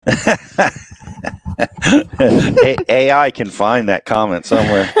AI can find that comment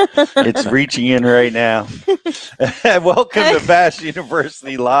somewhere. It's reaching in right now. Welcome to Bass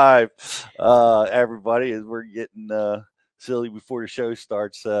University Live, everybody. As we're getting silly before the show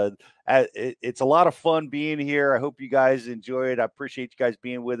starts. It's a lot of fun being here. I hope you guys enjoy it. I appreciate you guys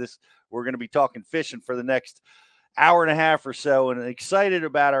being with us. We're going to be talking fishing for the next hour and a half or so, and excited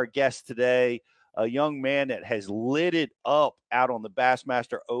about our guest today, a young man that has lit it up out on the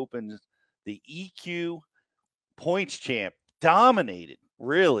Bassmaster Open, the EQ points champ, dominated,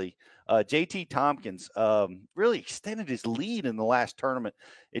 really. JT Thompkins really extended his lead in the last tournament.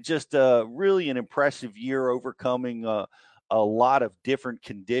 It just really an impressive year, overcoming a lot of different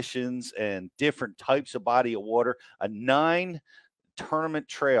conditions and different types of body of water. A 9-tournament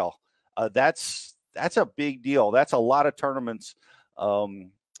trail. That's a big deal. That's a lot of tournaments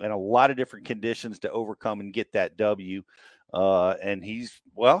and a lot of different conditions to overcome and get that W. And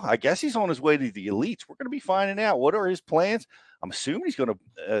I guess he's on his way to the elites. We're going to be finding out what are his plans. I'm assuming he's going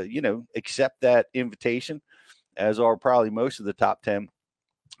to, accept that invitation, as are probably most of the top 10.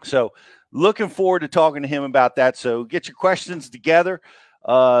 So looking forward to talking to him about that. So get your questions together.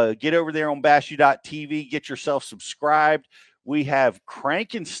 Get over there on bassu.tv. Get yourself subscribed. We have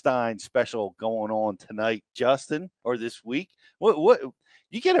Crankenstein special going on tonight, Justin, or this week. What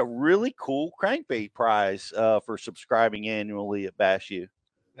you get a really cool crankbait prize for subscribing annually at BassU.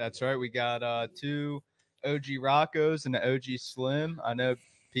 That's right. We got 2 OG Roccos and an OG Slim. I know,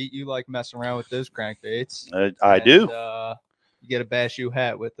 Pete, you like messing around with those crankbaits. I do. You get a BassU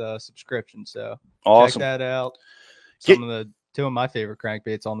hat with a subscription. So awesome. Check that out. 2 of my favorite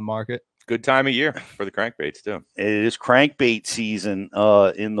crankbaits on the market. Good time of year for the crankbaits too. It is crankbait season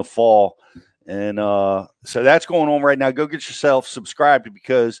in the fall. And so that's going on right now. Go get yourself subscribed,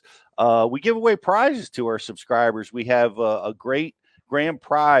 because we give away prizes to our subscribers. We have a great grand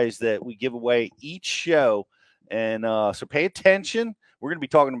prize that we give away each show. And so pay attention. We're going to be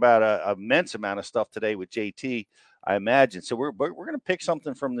talking about an immense amount of stuff today with JT, I imagine. So we're going to pick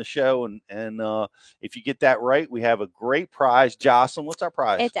something from the show. And if you get that right, we have a great prize. Jocelyn, what's our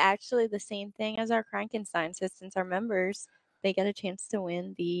prize? It's actually the same thing as our Crankenstein. So since our members, they get a chance to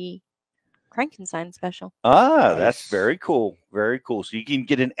win the Crankenstein special. Nice. That's very cool. Very cool. So you can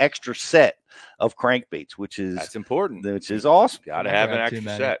get an extra set of crankbaits, that's important. Which is awesome. Got to have an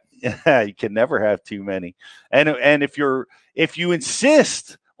extra set. Yeah, you can never have too many. And if you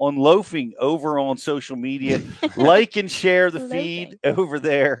insist on loafing over on social media, like and share the feed over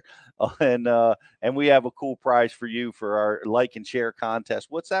there. And we have a cool prize for you for our like and share contest.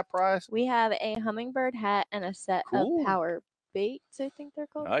 What's that prize? We have a hummingbird hat and a set of power baits, I think they're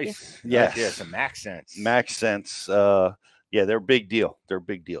called. Nice. Yes. Yeah, some Max Sense. Max Sense. They're a big deal. They're a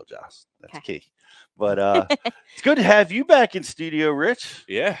big deal, Josh. That's key. But it's good to have you back in studio, Rich.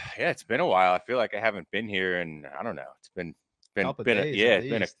 Yeah, it's been a while. I feel like I haven't been here, and I don't know. It's been a couple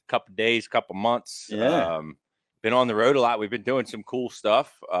days, couple months. Yeah. Been on the road a lot. We've been doing some cool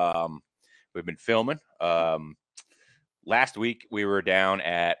stuff. We've been filming. Last week, we were down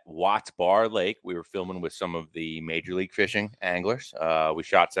at Watts Bar Lake. We were filming with some of the Major League Fishing anglers. We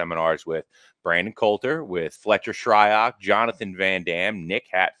shot seminars with Brandon Coulter, with Fletcher Shryock, Jonathan Van Dam, Nick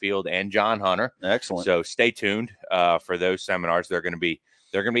Hatfield, and John Hunter. Excellent. So stay tuned for those seminars. They're going to be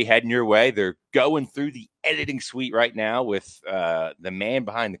heading your way. They're going through the editing suite right now with the man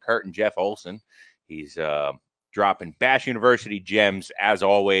behind the curtain, Jeff Olson. He's dropping Bass University gems as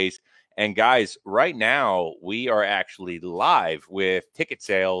always. And guys, right now we are actually live with ticket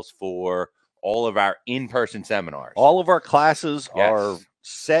sales for all of our in-person seminars. All of our classes are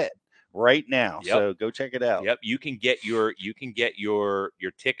set right now. Yep. So go check it out. Yep. You can get your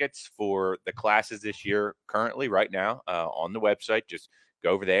tickets for the classes this year currently right now on the website. Just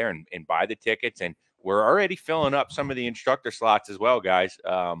go over there and buy the tickets. And we're already filling up some of the instructor slots as well, guys.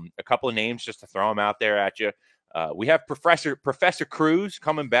 A couple of names just to throw them out there at you. We have Professor Cruz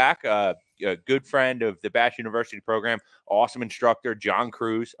coming back, a good friend of the Bass University program, awesome instructor, John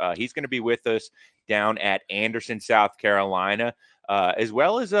Cruz. He's going to be with us down at Anderson, South Carolina, as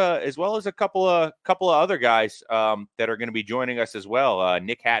well as a couple of other guys that are going to be joining us as well.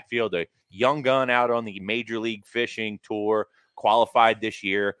 Nick Hatfield, a young gun out on the Major League Fishing Tour, qualified this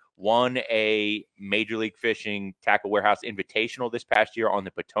year, won a Major League Fishing Tackle Warehouse Invitational this past year on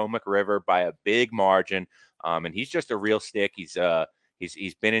the Potomac River by a big margin. And he's just a real stick. He's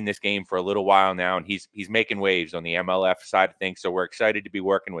been in this game for a little while now, and he's making waves on the MLF side of things. So we're excited to be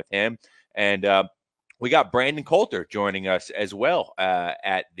working with him. And we got Brandon Coulter joining us as well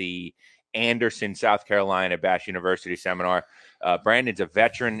at the Anderson, South Carolina, Bass University seminar. Brandon's a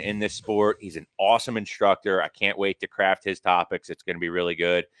veteran in this sport. He's an awesome instructor. I can't wait to craft his topics. It's going to be really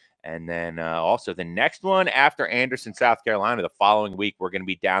good. And then also the next one after Anderson, South Carolina, the following week, we're going to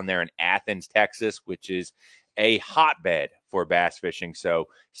be down there in Athens, Texas, which is a hotbed for bass fishing. So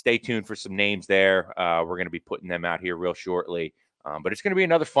stay tuned for some names there. We're going to be putting them out here real shortly. But it's going to be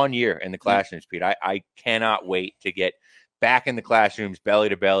another fun year in the classrooms, Pete. I cannot wait to get back in the classrooms, belly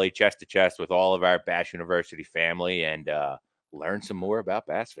to belly, chest to chest with all of our Bass University family and learn some more about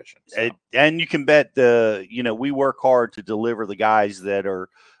bass fishing. So. And you can bet we work hard to deliver the guys that are,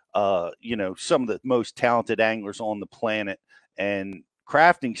 some of the most talented anglers on the planet, and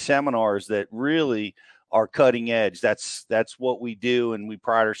crafting seminars that really are cutting edge. That's what we do, and we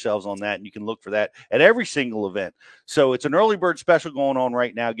pride ourselves on that. And you can look for that at every single event. So it's an early bird special going on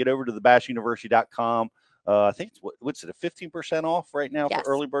right now. Get over to thebassuniversity.com. I think what's it, a 15% off right now for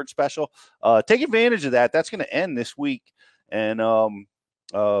early bird special. Take advantage of that. That's going to end this week. And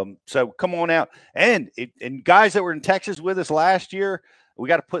so come on out. And guys that were in Texas with us last year,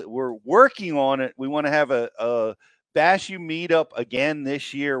 we're working on it. We want to have a Bass U meetup again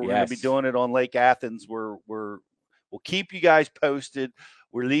this year. We're going to be doing it on Lake Athens. We'll keep you guys posted.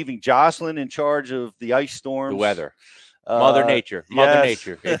 We're leaving Jocelyn in charge of the ice storms, the weather, Mother Nature.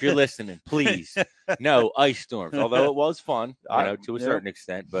 If you're listening, please, no ice storms. Although it was fun, to a certain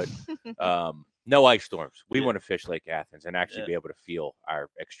extent, but no ice storms. We want to fish Lake Athens and actually be able to feel our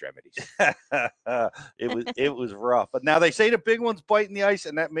extremities. It was rough, but now they say the big ones biting the ice,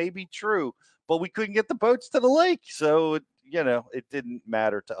 and that may be true. But we couldn't get the boats to the lake, so it didn't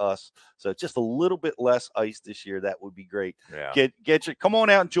matter to us. So just a little bit less ice this year. That would be great. Yeah. Come on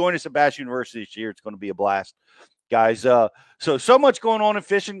out and join us at Bass University this year. It's going to be a blast, guys. So much going on in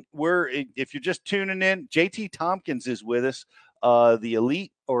fishing. If you're just tuning in, JT Thompkins is with us, the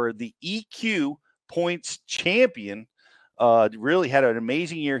elite or the EQ points champion. Really had an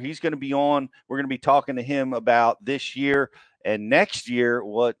amazing year. He's going to be on. We're going to be talking to him about this year and next year,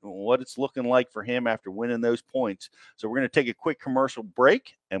 what it's looking like for him after winning those points. So we're going to take a quick commercial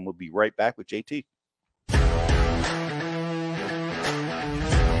break, and we'll be right back with JT.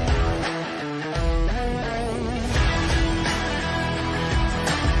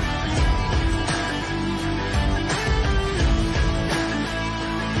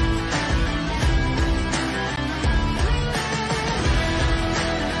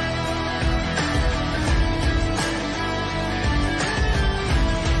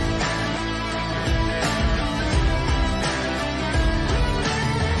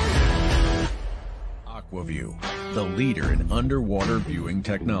 The leader in underwater viewing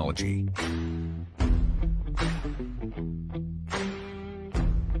technology.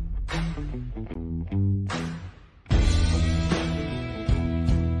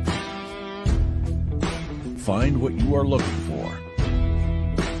 Find what you are looking for.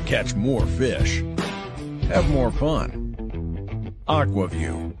 Catch more fish. Have more fun.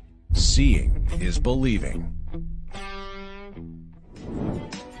 AquaView. Seeing is believing.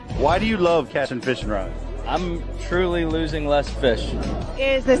 Why do you love casting fishing rods? I'm truly losing less fish.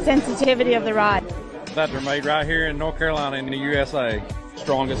 Is the sensitivity of the rod. That they're made right here in North Carolina in the USA.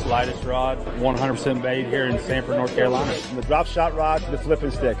 Strongest, lightest rod, 100% made here in Sanford, North Carolina. From the drop shot rod to the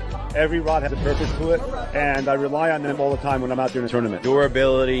flipping stick. Every rod has a purpose to it, and I rely on them all the time when I'm out there in a tournament.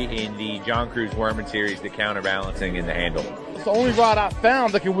 Durability in the John Cruz Worming series, the counterbalancing in the handle. It's the only rod I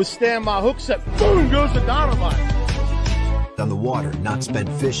found that can withstand my hook set. Boom goes the dynamite. On the water not spent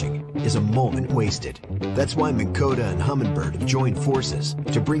fishing is a moment wasted. That's why Minn Kota and Humminbird have joined forces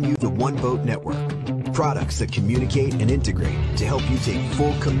to bring you the One Boat Network. Products that communicate and integrate to help you take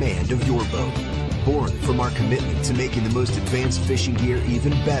full command of your boat. Born from our commitment to making the most advanced fishing gear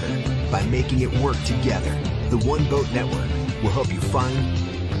even better by making it work together. The One Boat Network will help you find,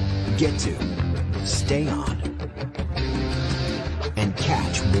 get to, stay on, and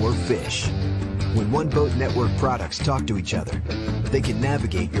catch more fish. When One Boat Network products talk to each other, they can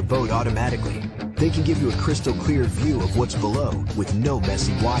navigate your boat automatically. They can give you a crystal clear view of what's below with no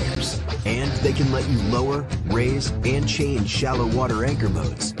messy wires. And they can let you lower, raise, and change shallow water anchor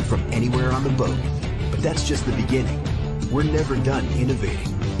modes from anywhere on the boat. But that's just the beginning. We're never done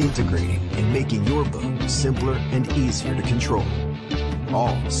innovating, integrating, and making your boat simpler and easier to control.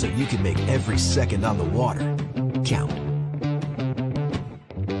 All so you can make every second on the water count.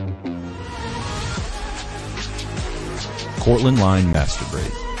 Cortland Line Master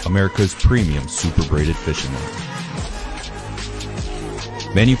Braid, America's premium super braided fishing line.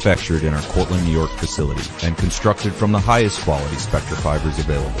 Manufactured in our Cortland, New York facility and constructed from the highest quality Spectra fibers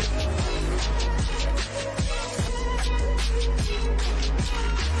available.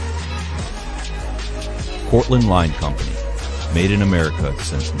 Cortland Line Company. Made in America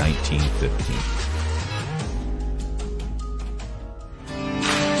since 1915.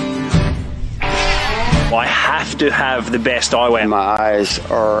 I have to have the best eyewear. My eyes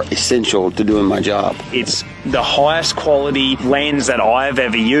are essential to doing my job. It's the highest quality lens that I've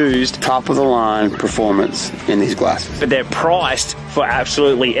ever used. Top of the line performance in these glasses. But they're priced for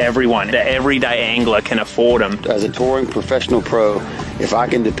absolutely everyone. The everyday angler can afford them. As a touring professional pro, if I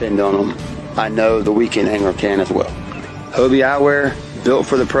can depend on them, I know the weekend angler can as well. Hobie Eyewear, built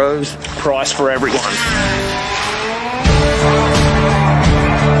for the pros. Price for everyone.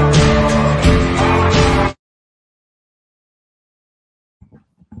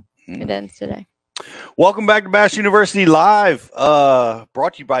 It ends today. Welcome back to Bass University Live,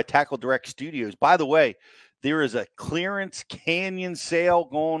 brought to you by Tackle Direct Studios. By the way, there is a clearance canyon sale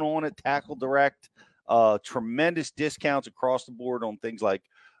going on at Tackle Direct. Tremendous discounts across the board on things like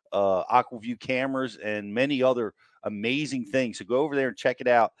AquaView cameras and many other amazing things. So go over there and check it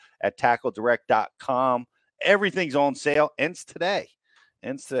out at tackledirect.com. Everything's on sale. Ends today.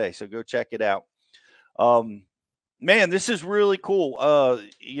 So go check it out. Man, this is really cool.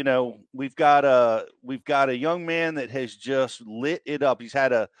 We've got a young man that has just lit it up. He's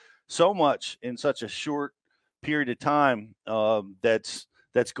had so much in such a short period of time that's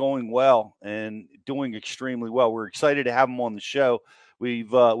going well and doing extremely well. We're excited to have him on the show.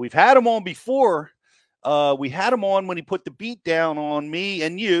 We've had him on before. We had him on when he put the beat down on me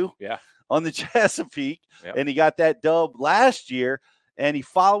and you on the Chesapeake, and he got that dub last year. And he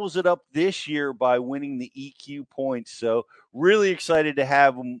follows it up this year by winning the EQ points. So really excited to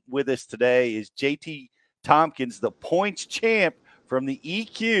have him with us today is JT Thompkins, the points champ from the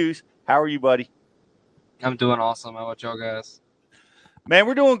EQs. How are you, buddy? I'm doing awesome. How about y'all guys? Man,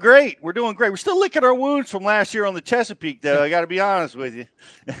 we're doing great. We're still licking our wounds from last year on the Chesapeake, though. I got to be honest with you.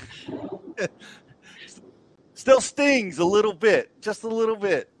 Still stings a little bit, just a little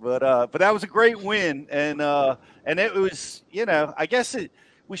bit. But that was a great win. And it was, I guess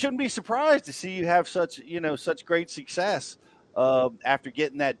we shouldn't be surprised to see you have such great success after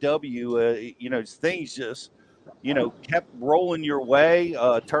getting that W. Things just, kept rolling your way,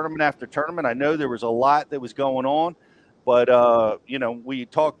 tournament after tournament. I know there was a lot that was going on, but we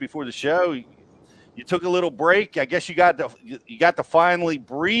talked before the show. You took a little break. I guess you got to finally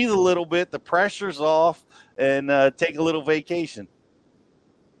breathe a little bit. The pressure's off, and take a little vacation.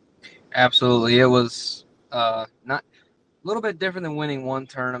 Absolutely, it was. Not a little bit different than winning one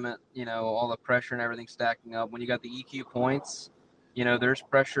tournament, all the pressure and everything stacking up. When you got the EQ points, there's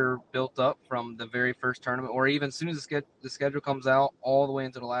pressure built up from the very first tournament, or even as soon as the schedule comes out, all the way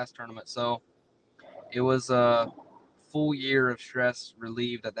into the last tournament. So it was a full year of stress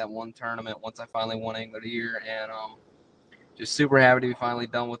relieved at that one tournament once I finally won Angler of the Year, and just super happy to be finally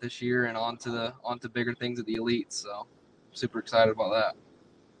done with this year and on to bigger things at the Elite. So super excited about that.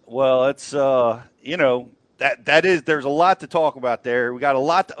 Well, it's there's a lot to talk about there. We got a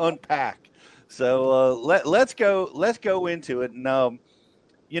lot to unpack. So let's go into it. And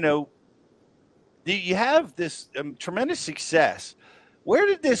you have this tremendous success. Where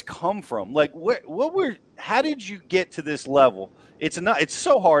did this come from? Like, how did you get to this level? It's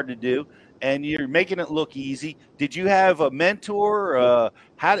so hard to do, and you're making it look easy. Did you have a mentor?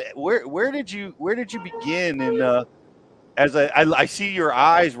 Where did you begin? And as I see your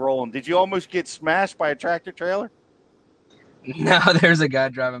eyes rolling, did you almost get smashed by a tractor trailer? No, there's a guy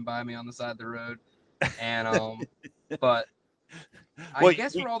driving by me on the side of the road, and but I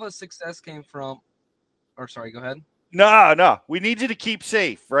guess where all the success came from. Or sorry, go ahead. No, we need you to keep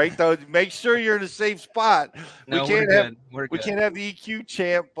safe, right? Though, make sure you're in a safe spot. No, we can't have the EQ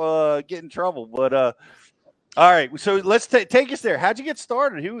champ get in trouble. But all right, so let's take us there. How'd you get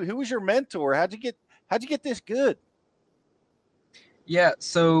started? Who was your mentor? How'd you get this good? Yeah,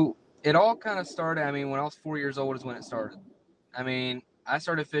 so it all kind of started. I mean, when I was 4 years old is when it started. I mean, I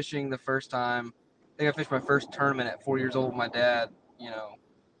started fishing the first time. I think I fished my first tournament at 4 years old with my dad.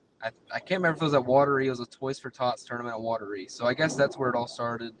 I can't remember if it was at Wateree. It was a Toys for Tots tournament at Wateree. So I guess that's where it all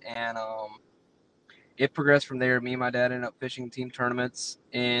started. And it progressed from there. Me and my dad ended up fishing team tournaments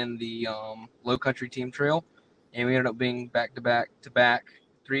in the Low Country Team Trail. And we ended up being back-to-back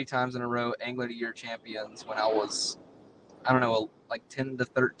 3 times in a row Angler of the Year champions when I was, like 10 to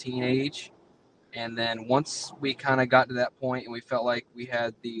 13 age. And then once we kind of got to that point and we felt like we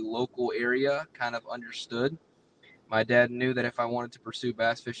had the local area kind of understood, my dad knew that if I wanted to pursue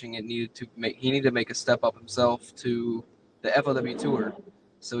bass fishing, he needed to make a step up himself to the FLW Tour.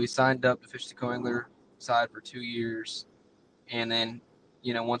 So he signed up to fish the co-angler side for 2 years. And then,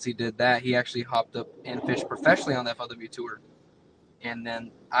 once he did that, he actually hopped up and fished professionally on the FLW Tour. And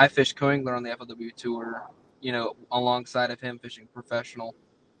then I fished co-angler on the FLW Tour alongside of him fishing professional.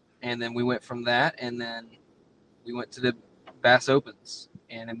 And then we went from that, and then we went to the Bass Opens,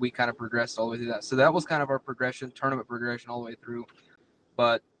 and then we kind of progressed all the way through that. So that was kind of our tournament progression all the way through.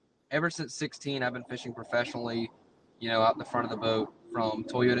 But ever since 16, I've been fishing professionally, out the front of the boat from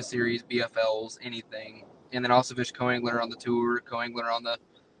Toyota Series, BFLs, anything. And then also fish co-angler on the tour, co-angler on the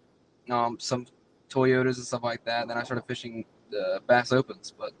some Toyotas and stuff like that. Then I started fishing the Bass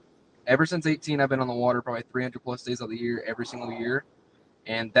Opens. But ever since 18, I've been on the water probably 300 plus days of the year, every single year.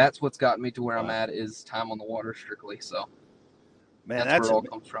 And that's what's gotten me to where I'm at, is time on the water strictly. So man, that's where it all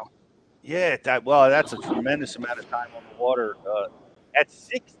comes from. Yeah, that's a tremendous amount of time on the water. At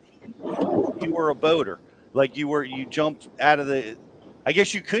 16, you were a boater. Like you jumped out of the. I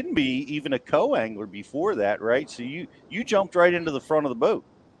guess you couldn't be even a co-angler before that, right? So you jumped right into the front of the boat.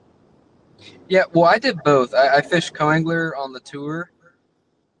 Yeah, well, I did both. I fished co-angler on the tour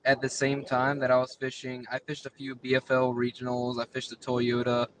at the same time that I was fishing. I fished a few BFL regionals. I fished a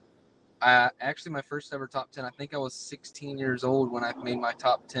Toyota. Actually, my first ever top 10, I think I was 16 years old when I made my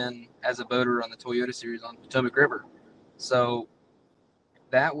top 10 as a boater on the Toyota Series on Potomac River. So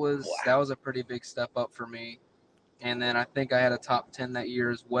that was a pretty big step up for me. And then I think I had a top 10 that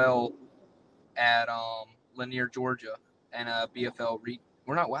year as well at Lanier, Georgia, and a BFL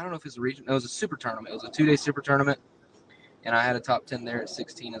I don't know if it's a region. It was a super tournament. It was a 2-day super tournament, and I had a top 10 there at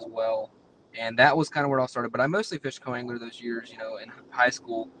 16 as well. And that was kind of where it all started. But I mostly fished co-angler those years. In high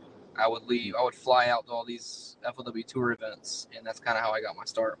school, I would fly out to all these FLW tour events, and that's kind of how I got my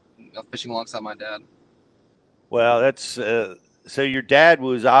start, fishing alongside my dad. Well, that's so your dad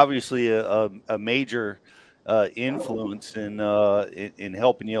was obviously a major influence in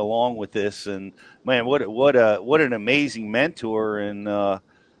helping you along with this, and man, what an amazing mentor and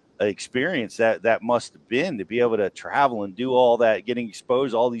experience that must have been, to be able to travel and do all that, getting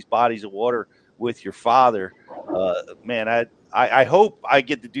exposed to all these bodies of water with your father. Man, I hope I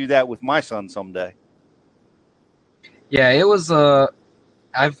get to do that with my son someday. Yeah, it was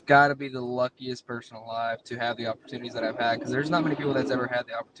I've got to be the luckiest person alive to have the opportunities that I've had, because there's not many people that's ever had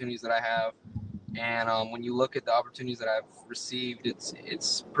the opportunities that I have. And when you look at the opportunities that I've received,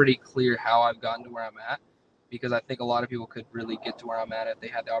 it's pretty clear how I've gotten to where I'm at, because I think a lot of people could really get to where I'm at if they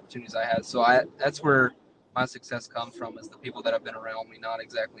had the opportunities I had. So that's where my success comes from, is the people that have been around me, not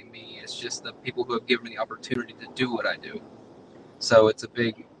exactly me. It's just the people who have given me the opportunity to do what I do. So it's a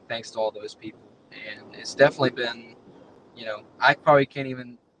big thanks to all those people. And it's definitely been, I probably can't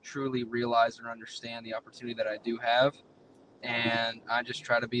even truly realize or understand the opportunity that I do have. And I just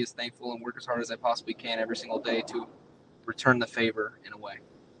try to be as thankful and work as hard as I possibly can every single day to return the favor in a way,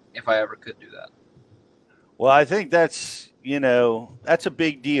 if I ever could do that. Well, I think that's a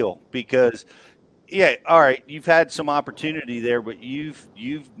big deal, because yeah, all right, you've had some opportunity there, but you've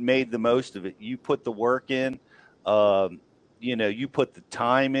made the most of it. You put the work in, you put the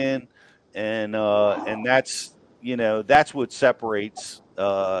time in, and that's that's what separates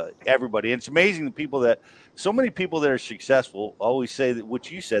everybody. And it's amazing so many people that are successful always say that what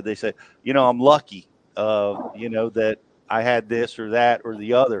you said. They say, I'm lucky, that I had this or that or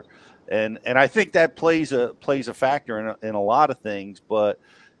the other, and I think that plays a factor in a lot of things. But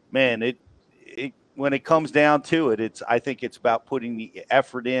man, it when it comes down to it, I think it's about putting the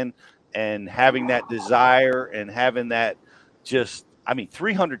effort in and having that desire and having that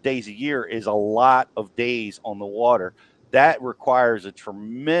 300 days a year is a lot of days on the water. That requires a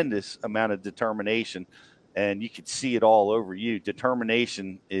tremendous amount of determination, and you could see it all over you.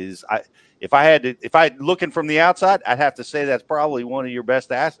 Determination is, if I looking from the outside, I'd have to say that's probably one of your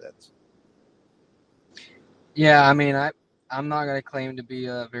best assets. Yeah, I'm not going to claim to be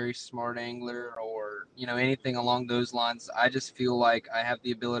a very smart angler or, anything along those lines. I just feel like I have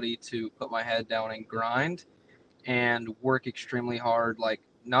the ability to put my head down and grind and work extremely hard, like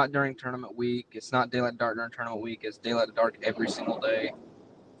not during tournament week. It's not daylight to dark during tournament week. It's daylight to dark every single day.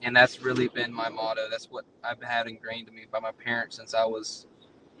 And that's really been my motto. That's what I've had ingrained in me by my parents since I was,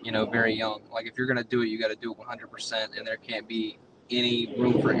 very young. Like, if you're going to do it, you got to do it 100%, and there can't be any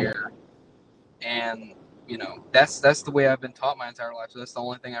room for error. And, that's the way I've been taught my entire life. So that's the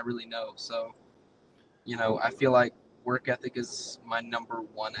only thing I really know. So, I feel like work ethic is my number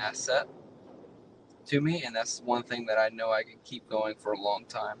one asset to me, and that's one thing that I know I can keep going for a long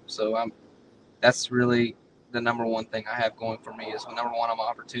time. So that's really the number one thing I have going for me, is number one, I'm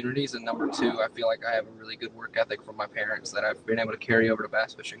opportunities, and number two, I feel like I have a really good work ethic from my parents that I've been able to carry over to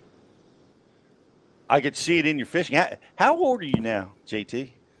bass fishing. I could see it in your fishing. How old are you now,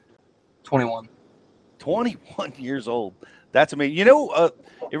 JT? 21. 21 years old. That's amazing.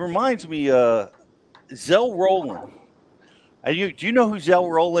 It reminds me, Zell Rowland. Do you know who Zell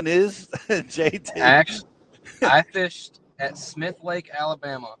Rowland is, JT? I fished at Smith Lake,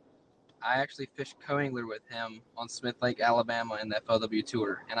 Alabama. I actually fished co-angler with him on Smith Lake, Alabama in the FLW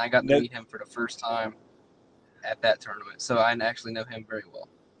tour, and I got to meet him for the first time at that tournament. So I actually know him very well.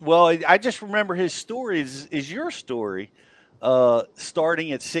 Well, I just remember his story is your story,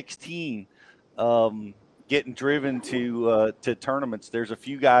 starting at 16, getting driven to tournaments. There's a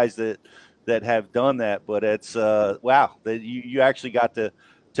few guys that have done that, but it's wow that you actually got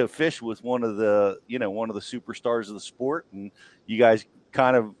to fish with one of the superstars of the sport, and you guys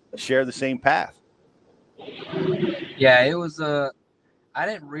kind of share the same path. Yeah, it was I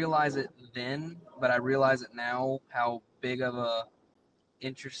didn't realize it then, but I realize it now how big of a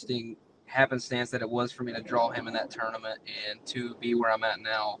interesting happenstance that it was for me to draw him in that tournament and to be where I'm at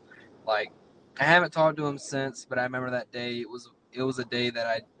now. Like, I haven't talked to him since, but I remember that day. It was a day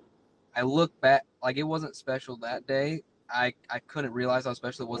that I look back, like, it wasn't special that day. I couldn't realize how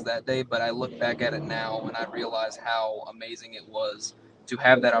special it was that day, but I look back at it now and I realize how amazing it was to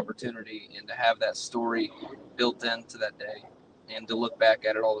have that opportunity and to have that story built into that day, and to look back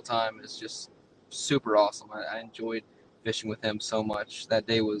at it all the time is just super awesome. I enjoyed fishing with him so much. That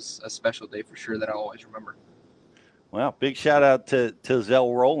day was a special day for sure that I always remember. Well, big shout out to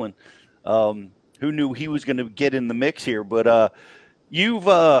Zell Rowland. Who knew he was going to get in the mix here? But you've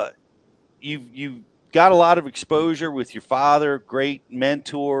got a lot of exposure with your father, great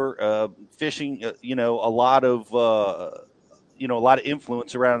mentor, fishing. A lot of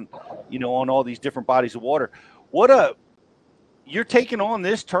influence around, on all these different bodies of water. You're taking on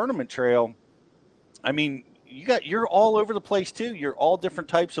this tournament trail. I mean, you're all over the place too. You're all different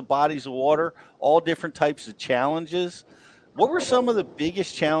types of bodies of water, all different types of challenges. What were some of the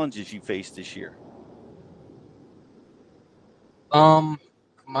biggest challenges you faced this year?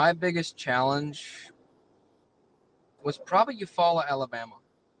 My biggest challenge was probably Eufaula, Alabama.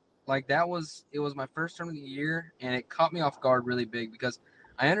 Like, it was my first tournament of the year, and it caught me off guard really big because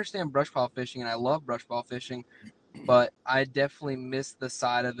I understand brush pile fishing and I love brush pile fishing, but I definitely missed the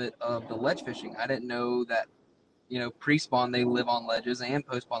side of it of the ledge fishing. I didn't know that, pre-spawn they live on ledges and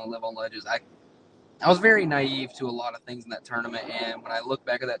post-spawn they live on ledges. I was very naive to a lot of things in that tournament, and when I look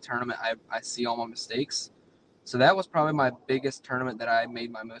back at that tournament, I see all my mistakes. So that was probably my biggest tournament that I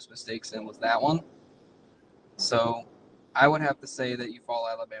made my most mistakes in, was that one. So I would have to say that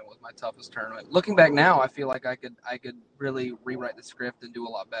Eufaula, Alabama was my toughest tournament. Looking back now, I feel like I could really rewrite the script and do a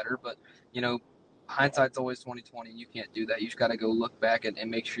lot better, but hindsight's always 20/20. You can't do that. You just got to go look back and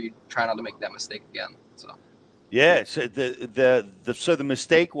make sure you try not to make that mistake again. So yeah, so the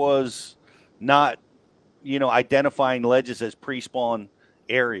mistake was not identifying ledges as pre-spawn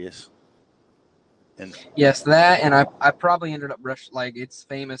areas. And yes, that, and I probably ended up it's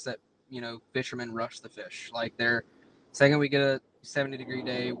famous that fishermen rush the fish. Like, they're second we get a 70-degree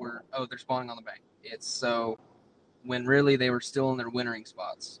day, they're spawning on the bank. It's so when really they were still in their wintering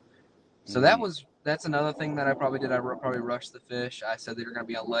spots. So that's another thing that I probably did. I probably rushed the fish. I said they were going to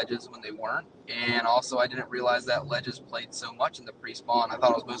be on ledges when they weren't. And also I didn't realize that ledges played so much in the pre-spawn. I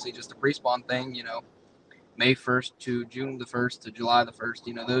thought it was mostly just a pre-spawn thing, May 1st to June the 1st to July the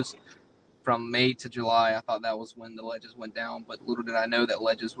 1st. Those from May to July, I thought that was when the ledges went down. But little did I know that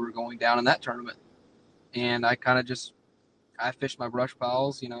ledges were going down in that tournament. And I kind of I fished my brush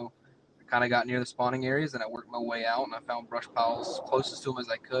piles, kind of got near the spawning areas, and I worked my way out, and I found brush piles closest to them as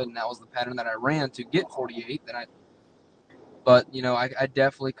I could, and that was the pattern that I ran to get 48. But I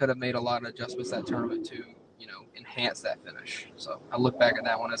definitely could have made a lot of adjustments that tournament to enhance that finish. So I look back at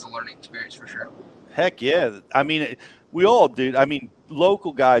that one as a learning experience for sure. Heck yeah! I mean, we all do. I mean,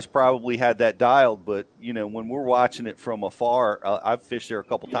 local guys probably had that dialed, but when we're watching it from afar, I've fished there a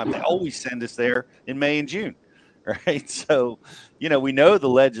couple times. They always send us there in May and June. Right. So, we know the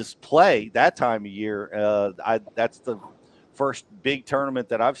ledges play that time of year. That's the first big tournament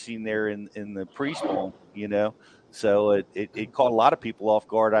that I've seen there in the pre-spawn, so it caught a lot of people off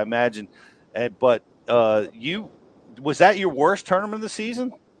guard, I imagine. But was that your worst tournament of the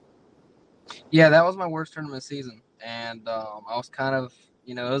season? Yeah, that was my worst tournament of the season. And I was kind of,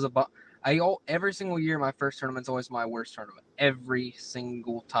 it was every single year, my first tournament's always my worst tournament. Every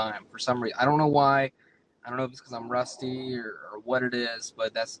single time, for some reason. I don't know why. I don't know if it's because I'm rusty or what it is,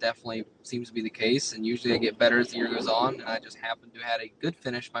 but that's definitely seems to be the case. And usually I get better as the year goes on, and I just happened to have had a good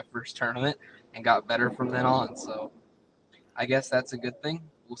finish my first tournament and got better from then on. So I guess that's a good thing.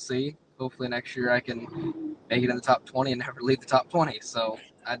 We'll see. Hopefully next year I can make it in the top 20 and never leave the top 20. So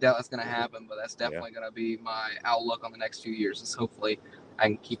I doubt that's going to happen, but that's definitely going to be my outlook on the next few years, is hopefully I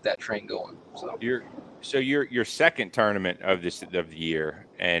can keep that train going. So your second tournament of the year,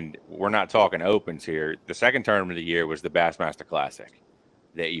 and we're not talking opens here. The second tournament of the year was the Bassmaster Classic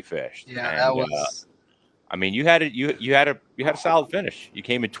that you fished. Yeah, and that was. I mean, you had a solid finish. You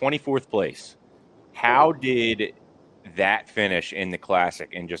came in 24th place. How did that finish in the Classic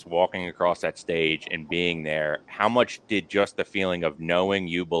and just walking across that stage and being there, how much did just the feeling of knowing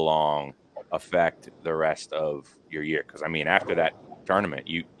you belong affect the rest of your year? Because I mean, after that tournament,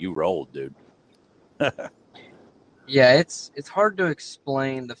 you rolled, dude. Yeah, it's hard to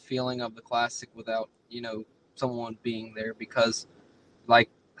explain the feeling of the Classic without, someone being there, because like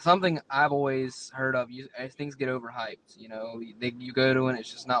something I've always heard of, as things get overhyped, you go to it and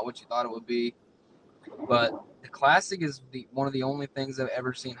it's just not what you thought it would be. But the Classic is one of the only things I've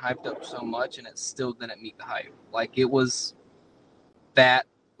ever seen hyped up so much, and it still didn't meet the hype. Like it was that,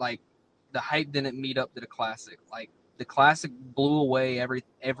 like the hype didn't meet up to the Classic. Like the Classic blew away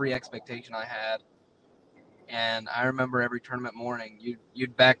every expectation I had. And I remember every tournament morning,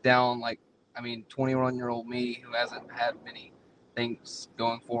 you'd back down, 21-year-old me who hasn't had many things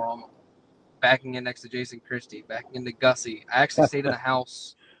going for him, backing in next to Jason Christie, backing into Gussie. I actually stayed in a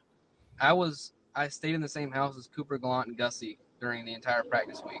house. I stayed in the same house as Cooper Gallant and Gussie during the entire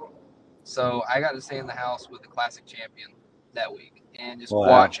practice week. So I got to stay in the house with the Classic champion that week and just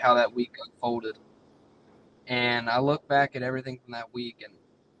watch how that week unfolded. And I look back at everything from that week, and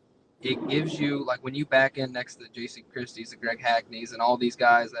it gives you, like, when you back in next to the Jason Christies, the Greg Hackneys, and all these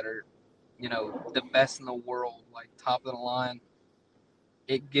guys that are, the best in the world, like top of the line,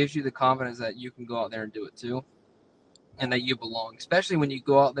 it gives you the confidence that you can go out there and do it too, and that you belong, especially when you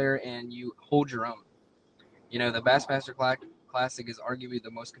go out there and you hold your own. The Bassmaster Classic is arguably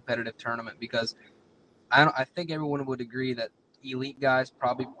the most competitive tournament, because I think everyone would agree that elite guys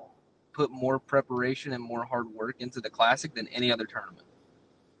probably put more preparation and more hard work into the Classic than any other tournament,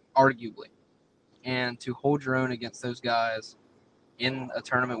 arguably. And to hold your own against those guys in a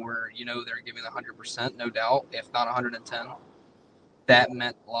tournament where they're giving 100%, no doubt, if not 110, that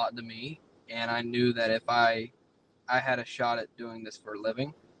meant a lot to me. And I knew that if I had a shot at doing this for a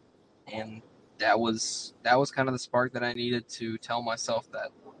living, and that was kind of the spark that I needed to tell myself that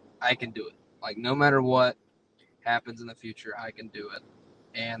I can do it. Like, no matter what happens in the future, I can do it,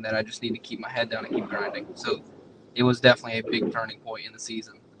 and that I just need to keep my head down and keep grinding. So it was definitely a big turning point in the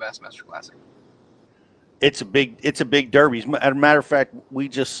season, the Bassmaster Classic. It's a big derby. As a matter of fact, we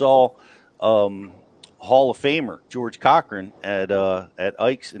just saw Hall of Famer George Cochran at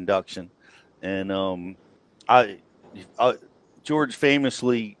Ike's induction, and George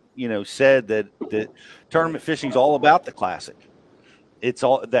famously said that tournament fishing is all about the Classic. It's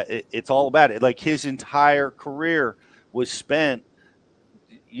all about it. Like, his entire career was spent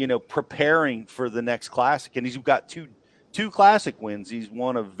preparing for the next Classic, and he's got two Classic wins. He's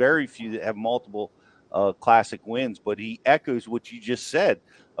one of very few that have multiple Classic wins, but he echoes what you just said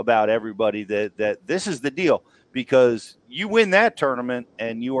about everybody, that this is the deal, because you win that tournament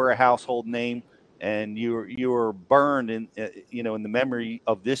and you are a household name, and you are burned in in the memory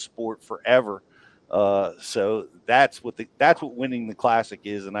of this sport forever. So that's what winning the Classic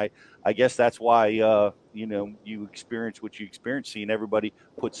is, and I guess that's why you experience what you experience, seeing everybody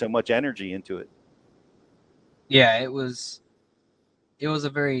put so much energy into it. Yeah, it was a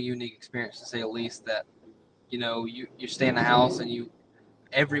very unique experience, to say the least. That you stay in the house and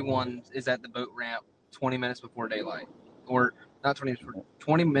everyone is at the boat ramp 20 minutes before daylight, or not 20 minutes,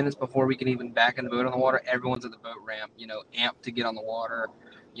 20 minutes before we can even back in the boat on the water. Everyone's at the boat ramp, amped to get on the water.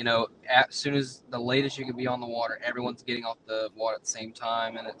 As soon as the latest you can be on the water, everyone's getting off the water at the same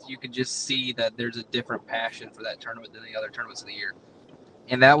time, and you can just see that there's a different passion for that tournament than the other tournaments of the year,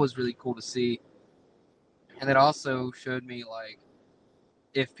 and that was really cool to see. And it also showed me, like,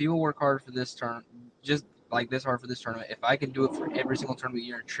 if people work hard for this tournament, just like this hard for this tournament, if I can do it for every single tournament of the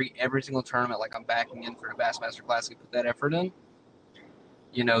year and treat every single tournament like I'm backing in for the Bassmaster Classic, put that effort in,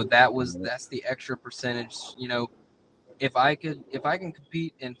 that's the extra percentage. If I can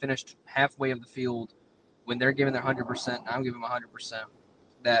compete and finish halfway of the field when they're giving their 100%, and I'm giving them 100%,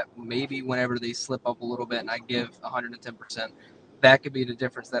 that maybe whenever they slip up a little bit and I give 110%, that could be the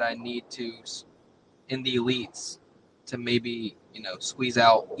difference that I need to in the elites to maybe squeeze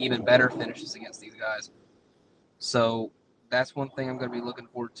out even better finishes against these guys. So that's one thing I'm going to be looking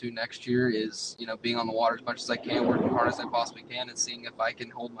forward to next year, is being on the water as much as I can, working hard as I possibly can, and seeing if I can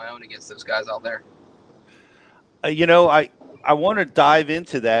hold my own against those guys out there. I want to dive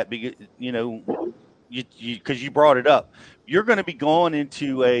into that, because because you brought it up. You're going to be going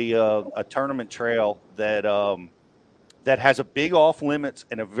into a tournament trail that has a big off limits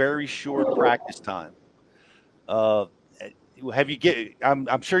and a very short practice time. I'm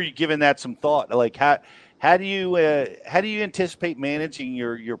sure you've given that some thought. Like, how do you anticipate managing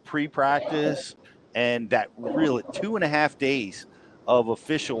your pre-practice and that real 2.5 days of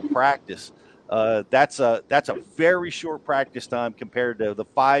official practice? That's a very short practice time compared to the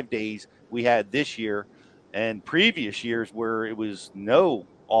 5 days we had this year and previous years where it was no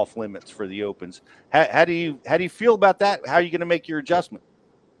off limits for the opens. How do you feel about that? How are you going to make your adjustment?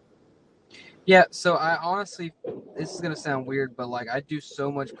 Yeah, so I honestly, this is gonna sound weird, but like I do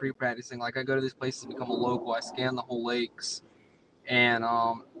so much pre-practicing. Like I go to these places to become a local. I scan the whole lakes, and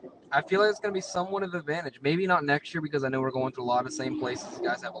I feel like it's gonna be somewhat of an advantage. Maybe not next year because I know we're going to a lot of the same places. The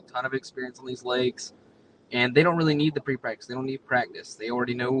guys have a ton of experience on these lakes, and they don't really need the pre-practice. They don't need practice. They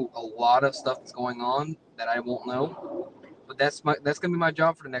already know a lot of stuff that's going on that I won't know. But that's gonna be my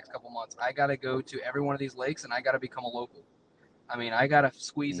job for the next couple months. I gotta go to every one of these lakes, and I gotta become a local. I mean, I got to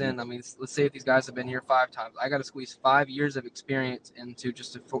squeeze in. I mean, let's say if these guys have been here 5 times, I got to squeeze 5 years of experience into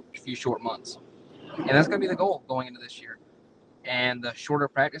just a few short months. And that's going to be the goal going into this year. And the shorter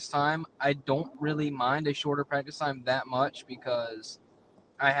practice time, I don't really mind a shorter practice time that much because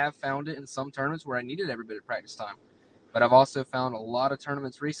I have found it in some tournaments where I needed every bit of practice time. But I've also found a lot of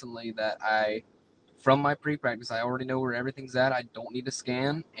tournaments recently that from my pre-practice, I already know where everything's at. I don't need to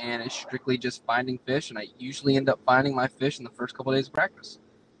scan, and it's strictly just finding fish, and I usually end up finding my fish in the first couple of days of practice.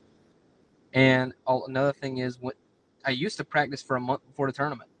 And another thing is, I used to practice for a month before the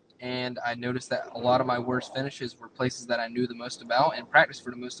tournament, and I noticed that a lot of my worst finishes were places that I knew the most about and practiced for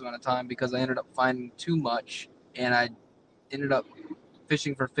the most amount of time because I ended up finding too much, and I ended up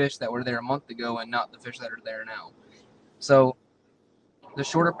fishing for fish that were there a month ago and not the fish that are there now. So the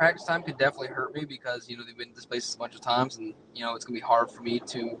shorter practice time could definitely hurt me because, they've been to this place a bunch of times and, it's going to be hard for me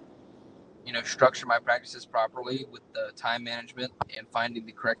to, structure my practices properly with the time management and finding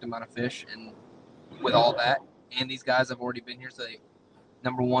the correct amount of fish and with all that. And these guys have already been here. So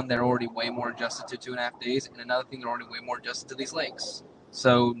number one, they're already way more adjusted to 2.5 days. And another thing, they're already way more adjusted to these lakes.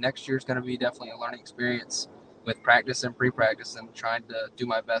 So next year is going to be definitely a learning experience with practice and pre-practice and trying to do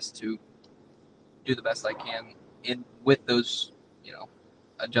my best to do the best I can with those,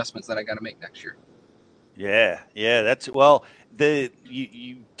 adjustments that I got to make next year. Yeah, that's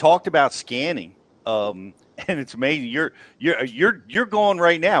you talked about scanning, and it's amazing. You're going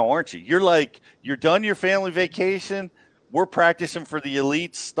right now, aren't you? You're done your family vacation. We're practicing for the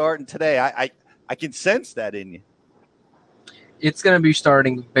elites starting today. I can sense that in you. It's going to be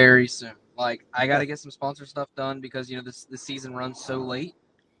starting very soon. Like I got to get some sponsor stuff done because the season runs so late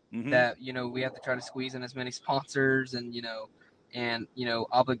that we have to try to squeeze in as many sponsors and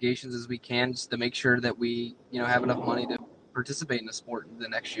obligations as we can just to make sure that we, have enough money to participate in the sport the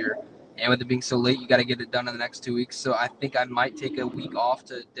next year. And with it being so late, you got to get it done in the next 2 weeks. So I think I might take a week off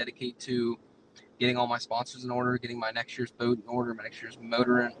to dedicate to getting all my sponsors in order, getting my next year's boat in order, my next year's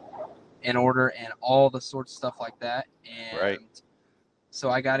motor in order, and all the sorts of stuff like that. And right. So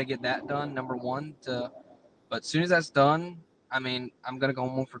I got to get that done, number one. But as soon as that's done, I mean, I'm going to go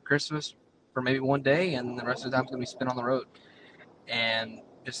home for Christmas for maybe 1 day, and the rest of the time is going to be spent on the road. And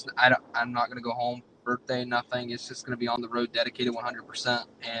I'm not going to go home birthday, nothing. It's just going to be on the road, dedicated 100%.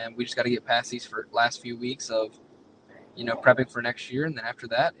 And we just got to get past these for last few weeks of, prepping for next year. And then after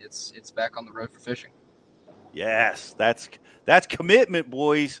that, it's back on the road for fishing. Yes, that's commitment,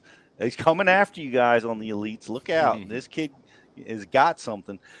 boys. He's coming after you guys on the elites. Look out. Mm-hmm. This kid has got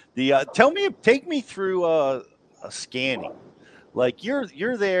something. Take me through a scanning. Like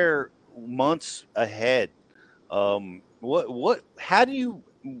you're there months ahead. How do you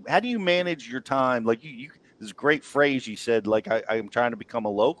manage your time? Like you this is a great phrase you said, like I'm trying to become a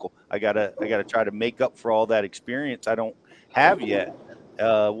local. I gotta try to make up for all that experience I don't have yet.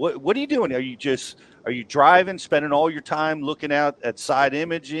 What are you doing? Are you driving, spending all your time looking out at side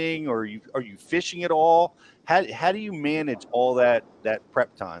imaging, or are you fishing at all? How do you manage all that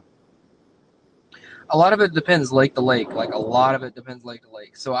prep time? A lot of it depends lake to lake. Like a lot of it depends lake to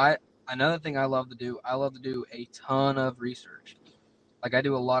lake. So another thing I love to do a ton of research. Like I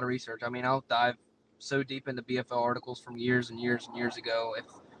do a lot of research. I mean, I'll dive so deep into BFL articles from years and years and years ago.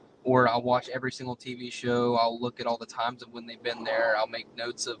 Or I'll watch every single TV show. I'll look at all the times of when they've been there. I'll make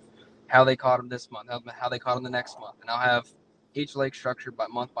notes of how they caught them this month, how they caught them the next month. And I'll have each lake structured by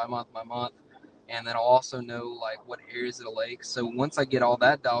month. And then I'll also know like what areas of the lake. So once I get all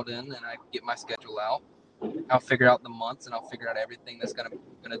that dialed in and I get my schedule out, I'll figure out the months and I'll figure out everything that's gonna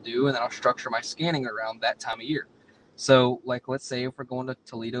do, and then I'll structure my scanning around that time of year. So like let's say if we're going to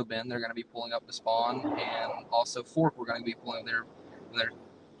Toledo Bend, they're gonna be pulling up the spawn, and also Fork we're gonna be pulling there when they're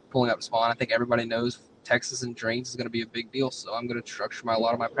pulling up the spawn. I think everybody knows Texas and drains is gonna be a big deal. So I'm gonna structure a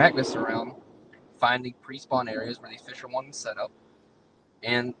lot of my practice around finding pre-spawn areas where these fish are wanting to set up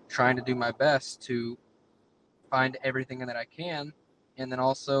and trying to do my best to find everything that I can. And then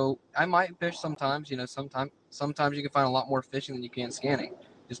also I might fish sometimes, sometimes you can find a lot more fishing than you can scanning.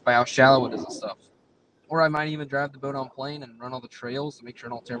 just by how shallow it is and stuff. Or I might even drive the boat on plane and run all the trails to make sure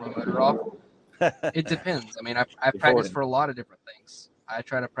I don't tear my motor off. It depends. I mean, I practice for a lot of different things. I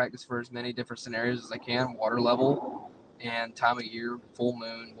try to practice for as many different scenarios as I can: water level and time of year, full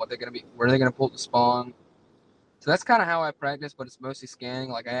moon, what they're gonna be, where they're gonna pull it to spawn. So that's kind of how I practice, but it's mostly scanning.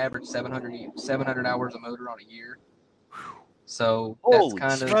 Like I average 700 hours of motor on a year. So that's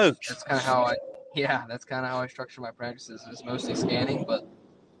kind of how I structure my practices. It's mostly scanning, but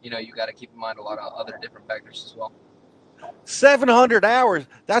you got to keep in mind a lot of other different factors as well. 700 hours.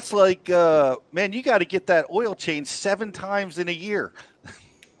 That's like, man, you got to get that oil change 7 times in a year.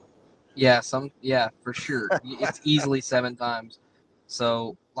 Yeah, for sure. It's easily 7 times.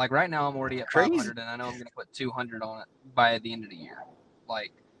 So, like right now, I'm already at 500, and I know I'm going to put 200 on it by the end of the year.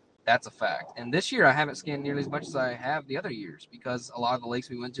 Like, that's a fact. And this year, I haven't scanned nearly as much as I have the other years because a lot of the lakes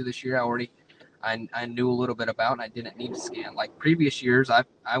we went to this year, I knew a little bit about, and I didn't need to scan. Like previous years,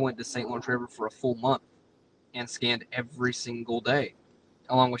 I went to St. Lawrence River for a full month and scanned every single day,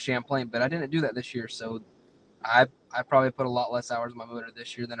 along with Champlain. But I didn't do that this year, so I probably put a lot less hours on my motor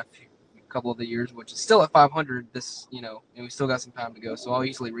this year than a couple of the years, which is still at 500 and we still got some time to go, so I'll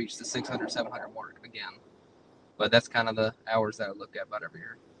easily reach the 600 700 mark again. But that's kind of the hours that I look at about every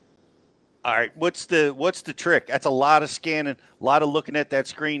year. All right, what's the trick? That's a lot of scanning, a lot of looking at that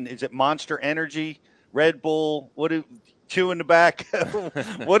screen. Is it Monster Energy, Red Bull? Two in the back?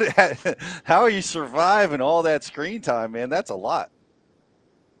 How are you surviving all that screen time, man? That's a lot.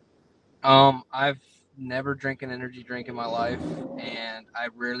 I've never drank an energy drink in my life, and I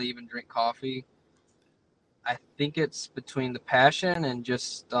rarely even drink coffee. I think it's between the passion and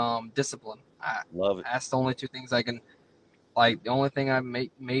just discipline. Love it. That's the only two things I can, like, the only thing I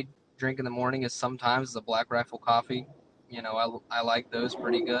made drink in the morning is sometimes the Black Rifle coffee. I like those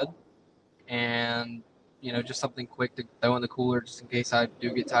pretty good. And, just something quick to throw in the cooler just in case I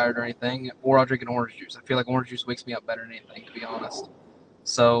do get tired or anything. Or I'll drink an orange juice. I feel like orange juice wakes me up better than anything, to be honest.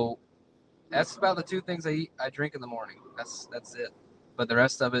 So that's about the two things I drink in the morning. That's it. But the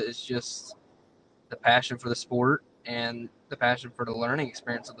rest of it is just the passion for the sport and the passion for the learning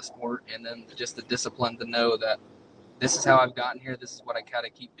experience of the sport, and then just the discipline to know that this is how I've gotten here. This is what I gotta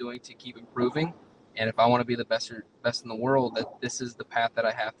keep doing to keep improving. And if I want to be the best in the world, that this is the path that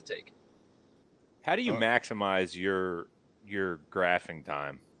I have to take. How do you maximize your graphing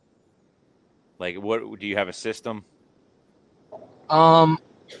time? Like, what do you have a system? I'm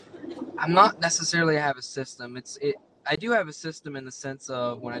not necessarily have a system. I do have a system in the sense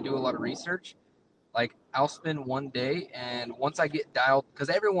of when I do a lot of research, like I'll spend one day, and once I get dialed, because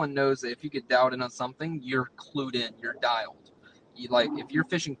everyone knows that if you get dialed in on something, you're clued in, you're dialed. Like if you're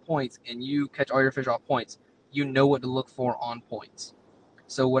fishing points and you catch all your fish off points, you know what to look for on points.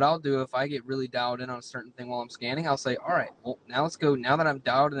 So what I'll do if I get really dialed in on a certain thing while I'm scanning, I'll say, all right, well, now let's go. Now that I'm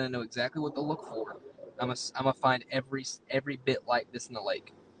dialed and I know exactly what to look for, I'm gonna find every bit like this in the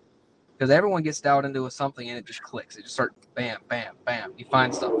lake. Because everyone gets dialed into something and it just clicks. It just starts bam, bam, bam. You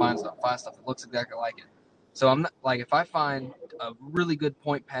find stuff. It looks exactly like it. So I'm not like, if I find a really good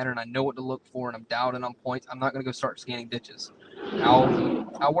point pattern, I know what to look for, and I'm dialed in on points, I'm not going to go start scanning ditches.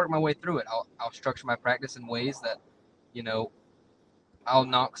 I'll work my way through it. I'll structure my practice in ways that, I'll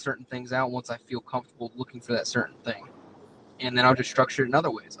knock certain things out once I feel comfortable looking for that certain thing. And then I'll just structure it in other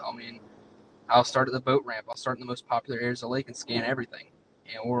ways. I'll start at the boat ramp. I'll start in the most popular areas of the lake and scan everything.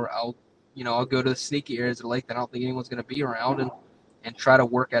 Or I'll go to the sneaky areas of the lake that I don't think anyone's going to be around and try to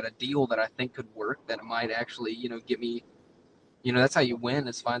work at a deal that I think could work, that it might actually, get me, that's how you win,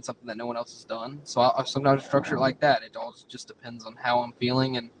 is find something that no one else has done. So I'll sometimes structure it like that. It all just depends on how I'm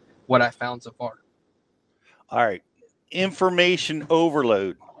feeling and what I found so far. All right. Information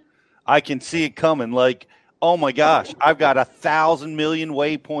overload. I can see it coming. Like, oh my gosh, I've got 1,000 million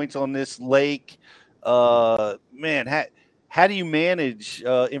waypoints on this lake. Man, how do you manage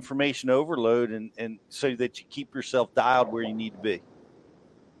information overload and so that you keep yourself dialed where you need to be?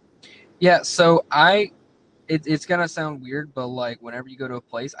 Yeah, so it's gonna sound weird, but like whenever you go to a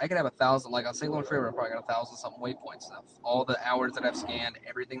place, I could have 1,000. Like on St. Lawrence River, I probably got 1,000 something waypoints stuff. All the hours that I've scanned,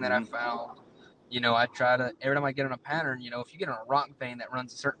 everything that I've found. I try to, every time I get on a pattern, if you get on a rock vein that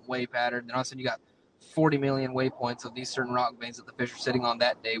runs a certain way pattern, then all of a sudden you got 40 million waypoints of these certain rock veins that the fish are sitting on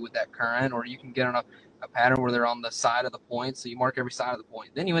that day with that current. Or you can get on a pattern where they're on the side of the point, so you mark every side of the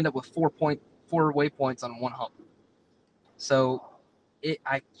point. Then you end up with 4 waypoints on one hump. So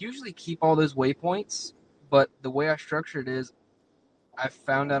I usually keep all those waypoints, but the way I structure it is I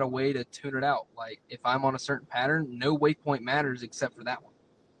found out a way to tune it out. Like if I'm on a certain pattern, no waypoint matters except for that one.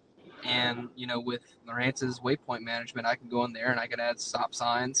 And with Lawrence's waypoint management, I can go in there and I can add stop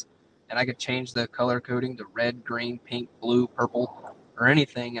signs, and I could change the color coding to red, green, pink, blue, purple, or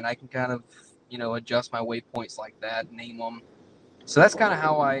anything, and I can kind of, adjust my waypoints like that, name them. So that's kind of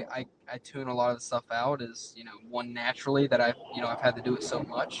how I tune a lot of the stuff out is, one, naturally that I've had to do it so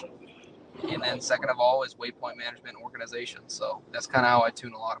much. And then second of all is waypoint management and organization. So that's kind of how I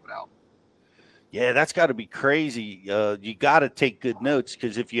tune a lot of it out. Yeah, that's got to be crazy. You got to take good notes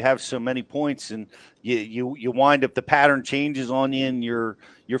because if you have so many points and you wind up the pattern changes on you and you're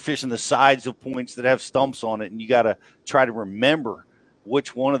fishing the sides of points that have stumps on it, and you got to try to remember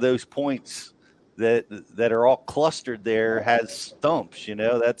which one of those points that are all clustered there has stumps.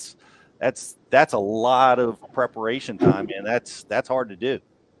 That's a lot of preparation time, and that's hard to do.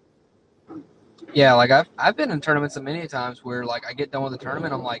 Yeah, like I've been in tournaments many times where like I get done with the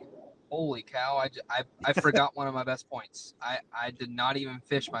tournament, I'm like, holy cow, I forgot one of my best points. I did not even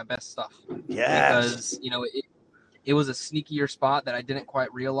fish my best stuff. Yes. Because, it was a sneakier spot that I didn't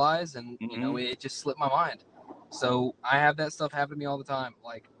quite realize, and, it just slipped my mind. So I have that stuff happen to me all the time.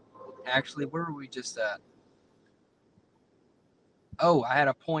 Like, actually, where were we just at? Oh, I had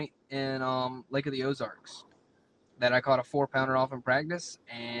a point in Lake of the Ozarks that I caught a 4-pounder off in practice,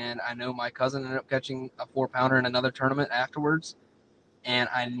 and I know my cousin ended up catching a 4-pounder in another tournament afterwards, and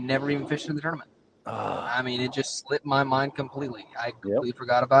I never even fished in the tournament. I mean, it just slipped my mind completely. I completely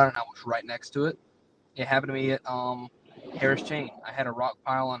forgot about it, and I was right next to it. It happened to me at Harris Chain. I had a rock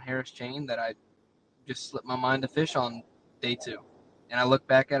pile on Harris Chain that I just slipped my mind to fish on day 2. And I look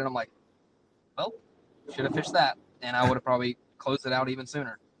back at it, I'm like, well, should have fished that, and I would have probably closed it out even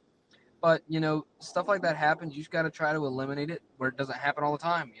sooner. But, stuff like that happens. You just got to try to eliminate it where it doesn't happen all the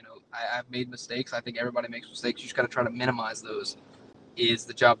time. I've made mistakes. I think everybody makes mistakes. You just got to try to minimize those is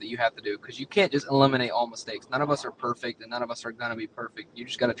the job that you have to do because you can't just eliminate all mistakes. None of us are perfect, and none of us are going to be perfect. You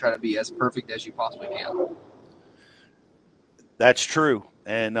just got to try to be as perfect as you possibly can. That's true.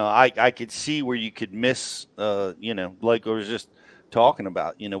 And I could see where you could miss, like I was just talking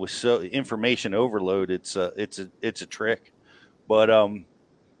about, with so information overload, it's a trick. But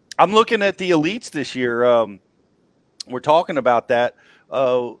I'm looking at the elites this year. We're talking about that.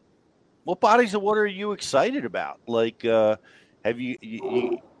 What bodies of water are you excited about? Like, have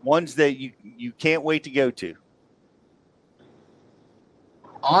you ones that you can't wait to go to?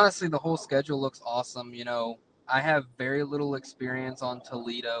 Honestly, the whole schedule looks awesome. I have very little experience on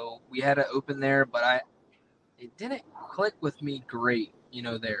Toledo. We had it open there, but it didn't click with me great,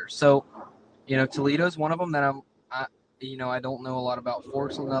 there. So, Toledo's one of them that I don't know a lot about.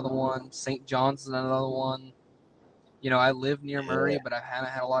 Forks is another one. St. John's is another one. I live near Murray, but I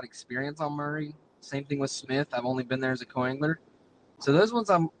haven't had a lot of experience on Murray. Same thing with Smith. I've only been there as a co-angler. So those ones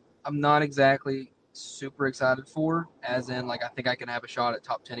I'm not exactly super excited for, as in like I think I can have a shot at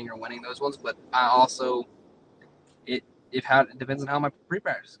top 10ing or winning those ones, but I also it depends on how my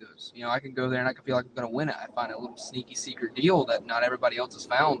pre-practice goes. I can go there and I can feel like I'm going to win it. I find a little sneaky secret deal that not everybody else has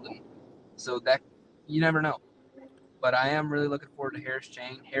found, and so that you never know. But I am really looking forward to Harris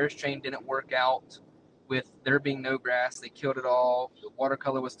Chain. Harris Chain didn't work out with there being no grass. They killed it all. The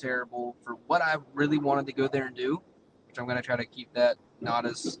watercolor was terrible. For what I really wanted to go there and do, which I'm going to try to keep that not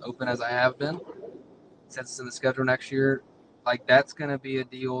as open as I have been since it's in the schedule next year, like that's going to be a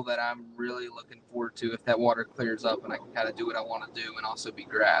deal that I'm really looking forward to if that water clears up and I can kind of do what I want to do and also be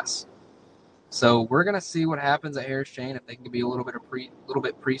grass. So we're going to see what happens at Harris Chain, if they can be a little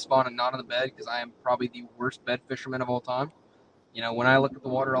bit pre-spawn and not on the bed, because I am probably the worst bed fisherman of all time. When I look at the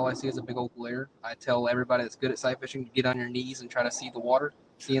water, all I see is a big old glare. I tell everybody that's good at sight fishing to get on your knees and try to see in the water.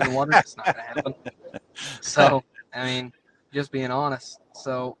 It's not going to happen. So, I mean, just being honest.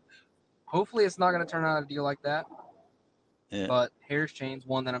 So hopefully it's not going to turn out a deal like that. Yeah. But Harris Chain's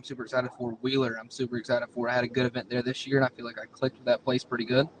one that I'm super excited for. Wheeler, I'm super excited for. I had a good event there this year, and I feel like I clicked with that place pretty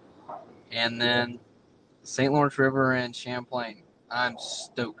good. And then St. Lawrence River and Champlain, I'm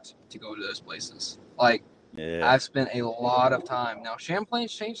stoked to go to those places. Like, I've spent a lot of time. Now,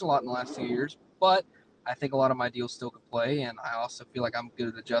 Champlain's changed a lot in the last 2 years, but I think a lot of my deals still could play, and I also feel like I'm good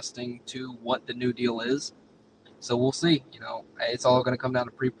at adjusting to what the new deal is. So we'll see. It's all going to come down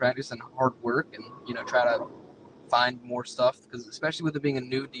to pre-practice and hard work and, try to find more stuff, because especially with it being a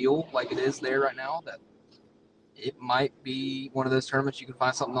new deal like it is there right now, that it might be one of those tournaments you can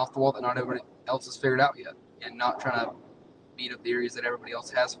find something off the wall that not everybody else has figured out yet, and not trying to beat up the areas that everybody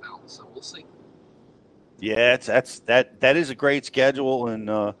else has found. So we'll see. Yeah, that is a great schedule, and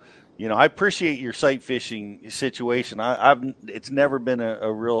I appreciate your sight fishing situation. It's never been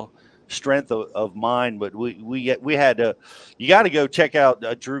a real strength of mine, but we had to. You got to go check out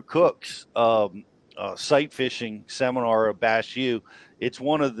Drew Cook's sight fishing seminar at Bass U. It's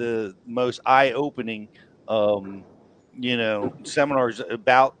one of the most eye-opening seminars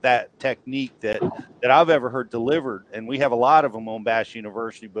about that technique that I've ever heard delivered, and we have a lot of them on Bass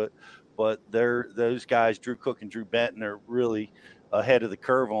University. But those guys, Drew Cook and Drew Benton, are really ahead of the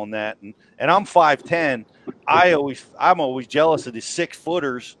curve on that. And I'm 5'10". I'm always jealous of the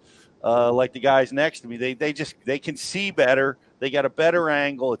 6-footers, like the guys next to me. They can see better. They got a better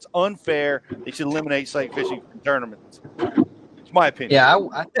angle. It's unfair. They should eliminate sight fishing from tournaments. It's my opinion. Yeah,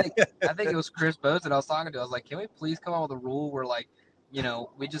 I think it was Chris Bowes that I was talking to. I was like, can we please come out with a rule where, like,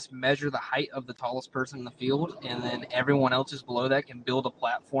 we just measure the height of the tallest person in the field, and then everyone else just below that can build a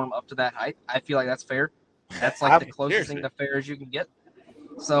platform up to that height? I feel like that's fair. That's like the closest thing to fair as you can get.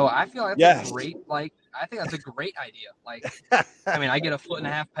 So I feel like that's a great, I think that's a great idea. Like, I mean, I get a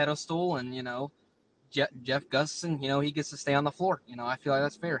 1.5-foot pedestal, and Jeff Gustafson, he gets to stay on the floor. I feel like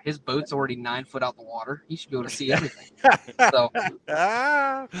that's fair. His boat's already 9 foot out the water. He should be able to see everything.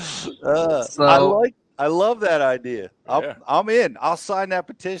 I love that idea. I'm in. I'll sign that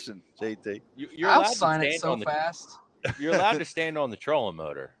petition, JT. I'll sign it so fast. You're allowed to stand on the trolling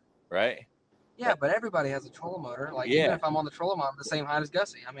motor, right? Yeah, but everybody has a trolling motor. Like, even if I'm on the trolling motor, I'm the same height as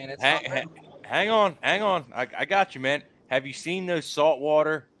Gussie. I mean, it's hang on. I got you, man. Have you seen those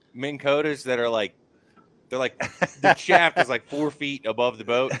saltwater Minn Kotas that are like, the shaft is like 4 feet above the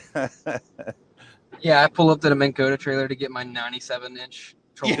boat? Yeah, I pull up to the Minn Kota trailer to get my 97-inch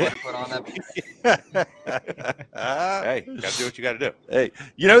troll motor put on that. Hey, gotta do what you gotta do. Hey,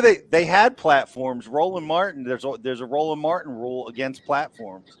 they had platforms. Roland Martin, there's a Roland Martin rule against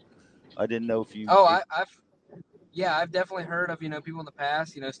platforms. I didn't know if you. I've definitely heard of people in the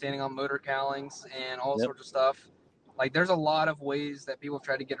past, standing on motor cowlings and all sorts of stuff. Like, there's a lot of ways that people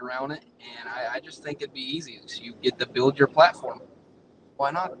try to get around it, and I just think it'd be easy. So you get to build your platform.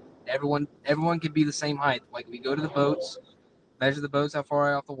 Why not? Everyone can be the same height. Like, we go to the boats, measure the boats how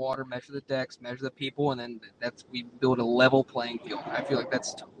far off the water, measure the decks, measure the people, and then we build a level playing field. I feel like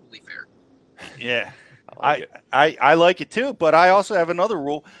that's totally fair. Yeah. I like it too, but I also have another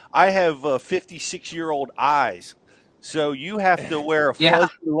rule. I have 56-year-old eyes. So you have to wear a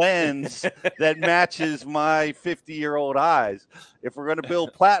fuzzy lens that matches my 50-year-old eyes. If we're going to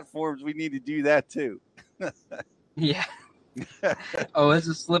build platforms, we need to do that too. Yeah. Oh, it's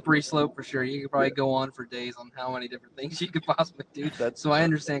a slippery slope for sure. You could probably go on for days on how many different things you could possibly do. So I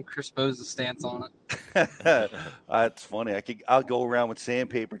understand Chris Bowe's stance on it. That's funny. I'll go around with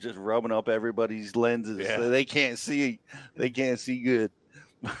sandpaper just rubbing up everybody's lenses so they can't see. They can't see good.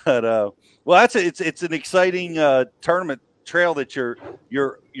 But well, it's an exciting tournament trail that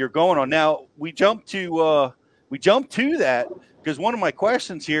you're going on. Now we jump to that because one of my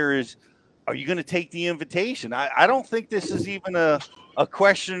questions here is, are you going to take the invitation? I don't think this is even a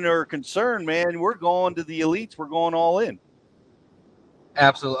question or a concern, man. We're going to the elites. We're going all in.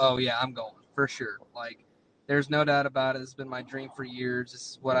 Absolutely. Oh yeah, I'm going for sure. Like, there's no doubt about it. This has been my dream for years. This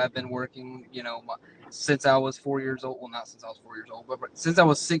is what I've been working, since I was 4 years old. Well, not since I was 4 years old, but since I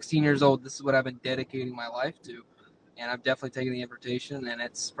was 16 years old, this is what I've been dedicating my life to. And I've definitely taken the invitation, and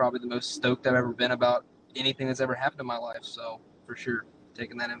it's probably the most stoked I've ever been about anything that's ever happened in my life. So for sure,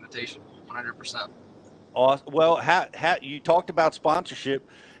 taking that invitation, 100%. Awesome. Well, how you talked about sponsorship.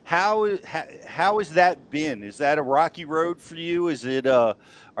 How has that been? Is that a rocky road for you? Is it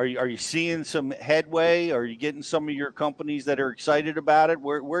are you seeing some headway? Are you getting some of your companies that are excited about it?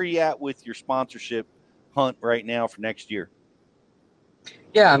 Where are you at with your sponsorship hunt right now for next year?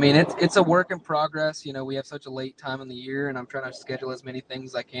 Yeah, I mean, it's a work in progress. We have such a late time in the year, and I'm trying to schedule as many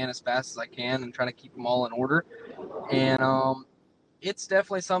things as I can as fast as I can and trying to keep them all in order. And it's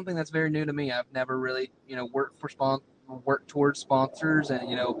definitely something that's very new to me. I've never really, worked towards sponsors, and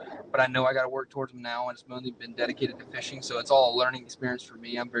but I know I got to work towards them now, and it's mainly been dedicated to fishing, so it's all a learning experience for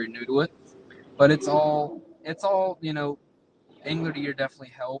me. I'm very new to it, but it's all Angler of the Year definitely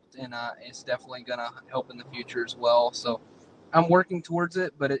helped, and it's definitely gonna help in the future as well. So I'm working towards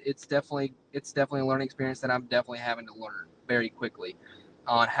it, but it's definitely a learning experience that I'm definitely having to learn very quickly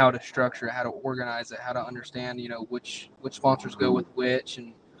on how to structure it, how to organize it, how to understand which sponsors go with which,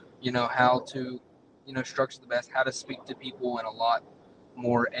 and how to structure the best, how to speak to people in a lot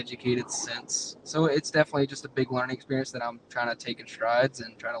more educated sense. So it's definitely just a big learning experience that I'm trying to take in strides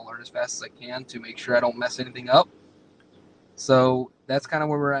and try to learn as fast as I can to make sure I don't mess anything up. So that's kind of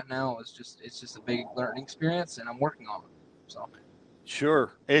where we're at now. It's just a big learning experience, and I'm working on it. So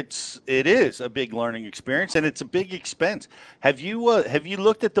sure, it is a big learning experience, and it's a big expense. Have you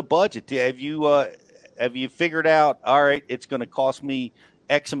looked at the budget? Have you figured out, all right, it's going to cost me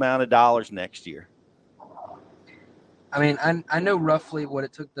X amount of dollars next year? I mean, I know roughly what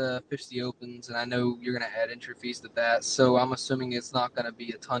it took to fish the Opens, and I know you're going to add entry fees to that. So I'm assuming it's not going to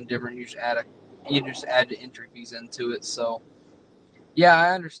be a ton different. You should add you just add the entry fees into it. So yeah,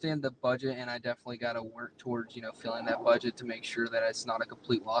 I understand the budget, and I definitely got to work towards, filling that budget to make sure that it's not a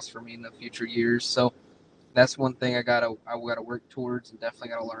complete loss for me in the future years. So that's one thing I gotta work towards, and definitely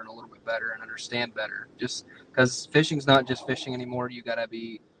gotta learn a little bit better and understand better. Just because fishing's not just fishing anymore. You gotta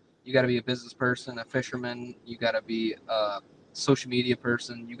be a business person, a fisherman. You gotta be a social media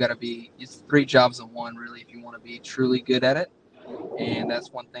person. It's 3 jobs in one, really, if you want to be truly good at it. And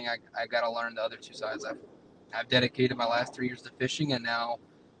that's one thing I gotta learn the other 2 sides. I've dedicated my last 3 years to fishing, and now,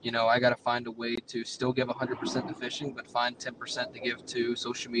 I got to find a way to still give 100% to fishing, but find 10% to give to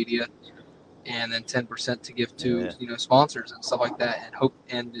social media, and then 10% to give to sponsors and stuff like that.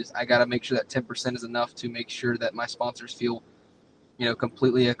 I got to make sure that 10% is enough to make sure that my sponsors feel,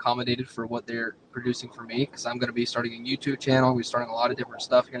 completely accommodated for what they're producing for me, because I'm going to be starting a YouTube channel. We're starting a lot of different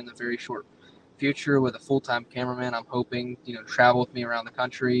stuff here in the very short future with a full-time cameraman. I'm hoping, travel with me around the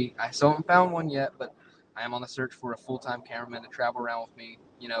country. I still haven't found one yet, but I am on the search for a full-time cameraman to travel around with me.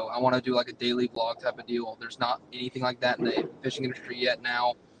 I want to do like a daily vlog type of deal. There's not anything like that in the fishing industry yet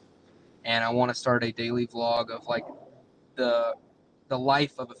now. And I want to start a daily vlog of like the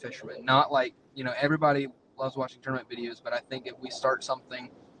life of a fisherman. Not like, everybody loves watching tournament videos, but I think if we start something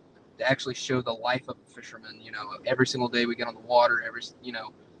to actually show the life of a fisherman, every single day we get on the water,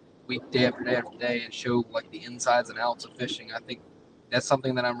 week, day after day after day, and show like the insides and outs of fishing. I think that's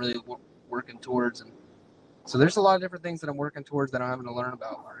something that I'm really working towards. And so there's a lot of different things that I'm working towards that I'm having to learn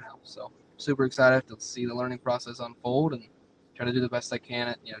about right now. So super excited to see the learning process unfold and try to do the best I can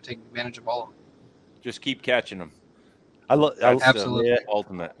at, taking advantage of all of them. Just keep catching them. That's absolutely the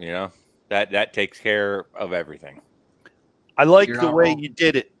ultimate, that takes care of everything. I like the way you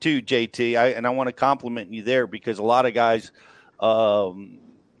did it too, JT. I want to compliment you there, because a lot of guys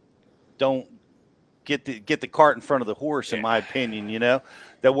don't get the cart in front of the horse, in my opinion.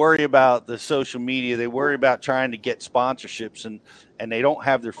 They worry about the social media, they worry about trying to get sponsorships, and they don't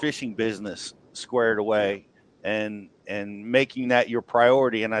have their fishing business squared away and making that your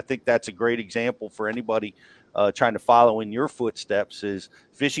priority. And I think that's a great example for anybody trying to follow in your footsteps, is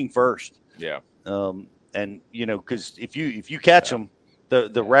fishing first. Yeah. And because if you catch them,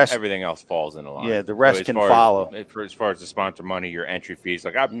 the rest, everything else falls into line. Yeah, the rest can follow. As far as the sponsor money, your entry fees.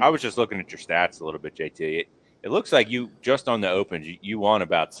 Like I was just looking at your stats a little bit, JT. It looks like you just on the Opens you won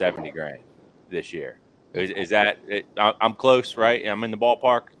about $70,000 this year. Is that it? I'm close, right? I'm in the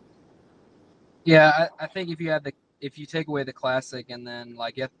ballpark. Yeah, I think if you take away the Classic, and then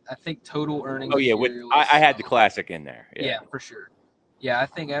I think total earnings. Oh yeah, I had the Classic in there. Yeah, for sure. Yeah, I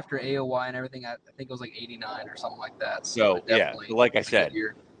think after AOY and everything, I think it was like 89 or something like that. So yeah, like I said,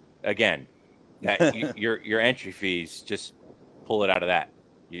 again, that your entry fees, just pull it out of that.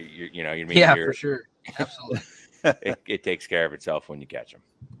 For sure, absolutely. It takes care of itself when you catch them.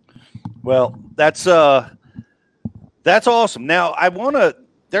 Well, that's awesome. Now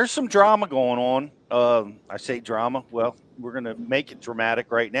there's some drama going on. I say drama. Well, we're gonna make it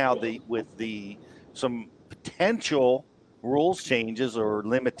dramatic right now. With some potential rules changes or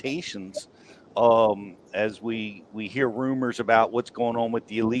limitations, as we hear rumors about what's going on with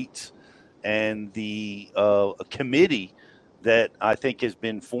the elites and the committee that I think has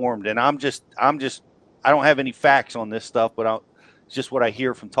been formed. And I don't have any facts on this stuff, but it's just what I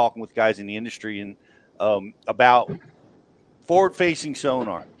hear from talking with guys in the industry and about forward-facing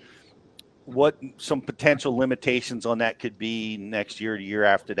sonar. What some potential limitations on that could be next year, the year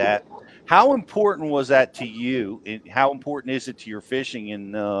after that. How important was that to you? How important is it to your fishing?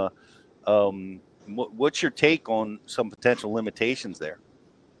 And what's your take on some potential limitations there?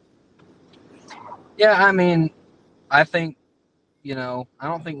 Yeah, I mean, I think, I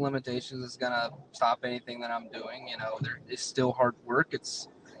don't think limitations is going to stop anything that I'm doing. It's still hard work. It's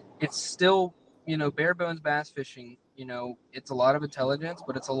still, bare bones bass fishing. It's a lot of intelligence,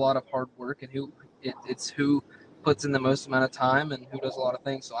 but it's a lot of hard work, and it's who puts in the most amount of time and who does a lot of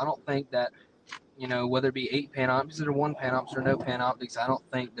things. So I don't think that, whether it be 8 Panoptics or 1 Panoptics or no Panoptics, I don't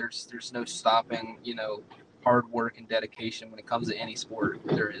think there's no stopping, hard work and dedication when it comes to any sport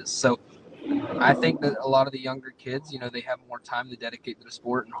there is. So I think that a lot of the younger kids, they have more time to dedicate to the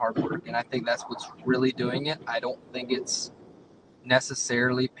sport and hard work, and I think that's what's really doing it. I don't think it's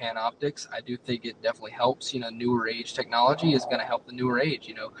necessarily Panoptics. I do think it definitely helps. Newer age technology is going to help the newer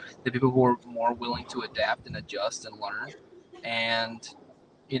age. The people who are more willing to adapt and adjust and learn. And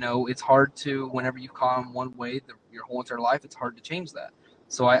it's hard to, whenever you caught them one way your whole entire life, it's hard to change that.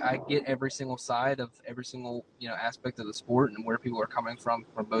 So I get every single side of every single aspect of the sport and where people are coming from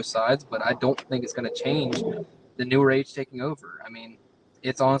both sides, but I don't think it's going to change the newer age taking over. I mean,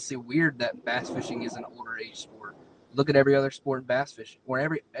 it's honestly weird that bass fishing is an older age sport. Look at every other sport in bass fishing, or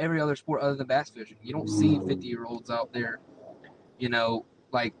every other sport other than bass fishing. You don't see 50-year-olds out there,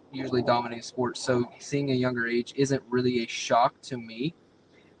 like usually dominating sports. So seeing a younger age isn't really a shock to me.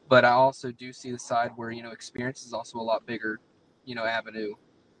 But I also do see the side where, experience is also a lot bigger, avenue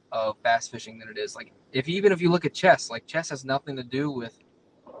of bass fishing than it is. Like even if you look at chess, like chess has nothing to do with,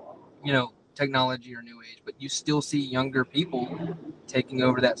 technology or new age, but you still see younger people taking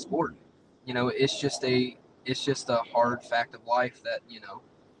over that sport. It's just a hard fact of life that,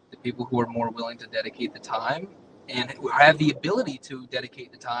 the people who are more willing to dedicate the time and who have the ability to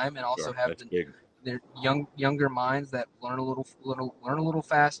dedicate the time and also have their younger minds that learn a little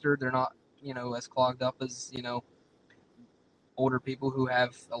faster. They're not, as clogged up as, older people who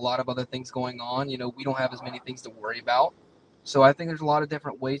have a lot of other things going on. We don't have as many things to worry about. So I think there's a lot of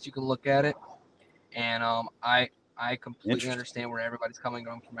different ways you can look at it. And I completely understand where everybody's coming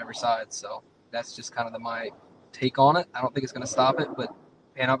from every side. So that's just kind of my take on it. I don't think it's going to stop it, but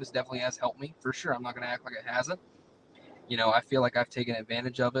Panoptis definitely has helped me for sure. I'm not going to act like it hasn't. I feel like I've taken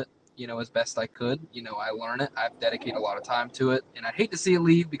advantage of it, as best I could. I learn it. I've dedicated a lot of time to it, and I'd hate to see it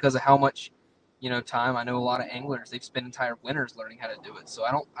leave because of how much, time. I know a lot of anglers, they've spent entire winters learning how to do it. So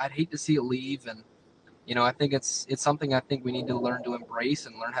I'd hate to see it leave. And, I think it's something I think we need to learn to embrace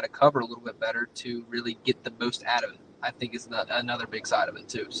and learn how to cover a little bit better to really get the most out of it. I think is another big side of it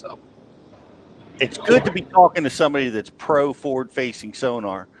too. So it's good to be talking to somebody that's pro forward-facing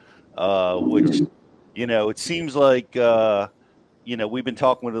sonar, which, it seems like, we've been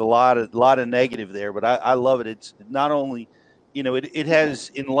talking with a lot of negative there, but I love it. It's not only, it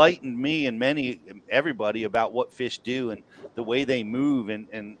has enlightened me and everybody about what fish do and the way they move,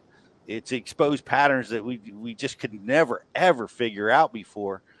 and it's exposed patterns that we just could never ever figure out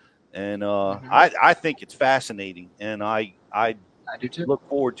before. And I think it's fascinating, and I do too. Look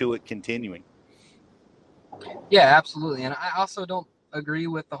forward to it continuing. Yeah, absolutely. And I also don't agree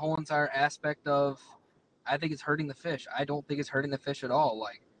with the whole entire aspect of, I think it's hurting the fish. I don't think it's hurting the fish at all.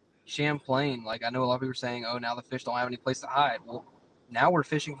 Like Champlain, like I know a lot of people are saying, oh, now the fish don't have any place to hide. Well, now we're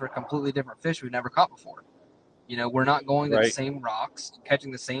fishing for completely different fish we've never caught before. We're not going to the same rocks,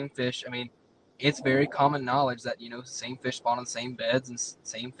 catching the same fish. I mean, it's very common knowledge that, same fish spawn on the same beds and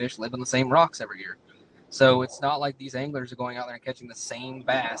same fish live on the same rocks every year. So it's not like these anglers are going out there and catching the same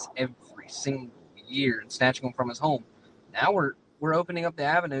bass every single year and snatching them from his home. Now we're opening up the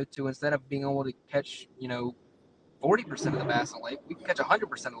avenue to, instead of being able to catch, 40% of the bass in the lake, we can catch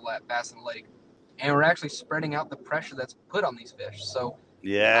 100% of the bass in the lake. And we're actually spreading out the pressure that's put on these fish. So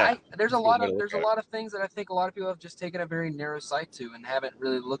yeah, there's a lot of things that I think a lot of people have just taken a very narrow sight to and haven't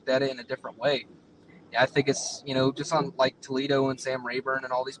really looked at it in a different way. I think it's, just on like Toledo and Sam Rayburn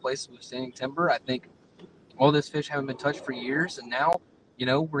and all these places with standing timber, I think all those fish haven't been touched for years, and now,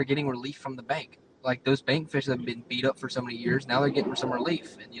 we're getting relief from the bank. Like those bank fish that have been beat up for so many years, now they're getting some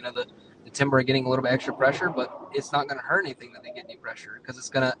relief, and the timber are getting a little bit extra pressure, but it's not going to hurt anything that they get any pressure, because it's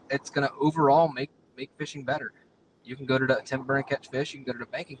gonna overall make fishing better. You can go to the timber and catch fish, you can go to the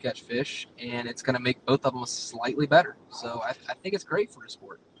bank and catch fish, and it's going to make both of them slightly better. So I think it's great for the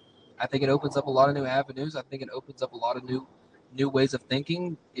sport. I think it opens up a lot of new avenues. I think it opens up a lot of new ways of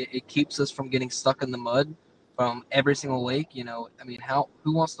thinking. It keeps us from getting stuck in the mud from every single lake.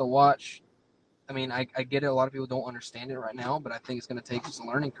 Who wants to watch? I get it. A lot of people don't understand it right now, but I think it's going to take just a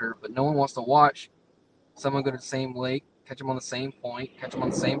learning curve. But no one wants to watch someone go to the same lake, catch them on the same point, catch them on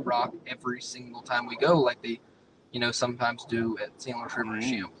the same rock every single time we go, like they, sometimes do at St. Louis River and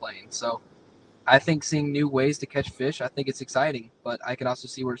Champlain. So I think seeing new ways to catch fish, I think it's exciting, but I can also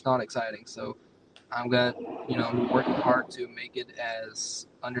see where it's not exciting. So I'm I'm working hard to make it as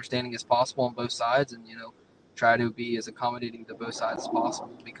understanding as possible on both sides, and, try to be as accommodating to both sides as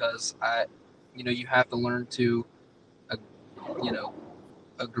possible, because you have to learn to,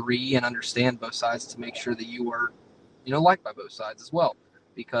 agree and understand both sides to make sure that you are, liked by both sides as well.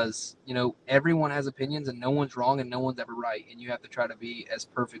 Because, everyone has opinions and no one's wrong and no one's ever right. And you have to try to be as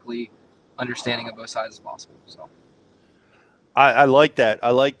perfectly understanding of both sides as possible. So I like that. I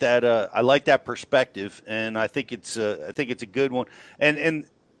like that perspective, and I think it's a good one. And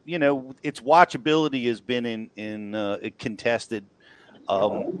its watchability has been in contested.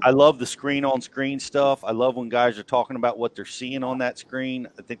 I love the screen-on-screen stuff. I love when guys are talking about what they're seeing on that screen.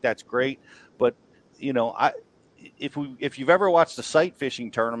 I think that's great. But if you've ever watched a sight fishing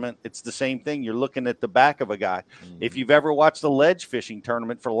tournament, it's the same thing. You're looking at the back of a guy. Mm-hmm. If you've ever watched a ledge fishing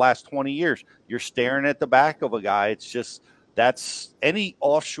tournament for the last 20 years, you're staring at the back of a guy. It's just, that's, any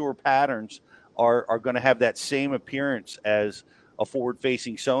offshore patterns are going to have that same appearance as a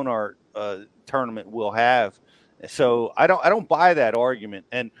forward-facing sonar tournament will have. So I don't buy that argument.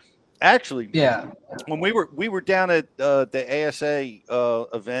 And Actually, Yeah. when we were down at the ASA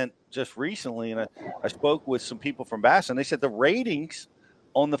event just recently, and I spoke with some people from Bass, and they said the ratings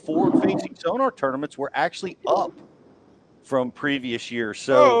on the forward-facing sonar tournaments were actually up from previous years.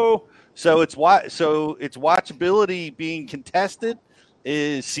 So it's watchability being contested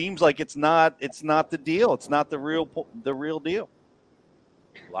seems like it's not the deal. It's not the real deal.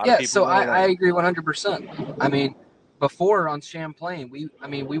 A lot of people so really I agree 100%. I mean, before on Champlain,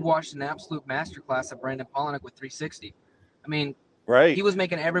 we watched an absolute masterclass of Brandon Polinick with 360. I mean, right? He was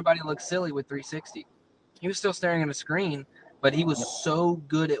making everybody look silly with 360. He was still staring at a screen, but he was so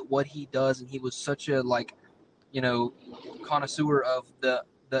good at what he does, and he was such a connoisseur of the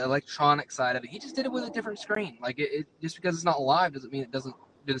electronic side of it. He just did it with a different screen. Like it just because it's not live doesn't mean it doesn't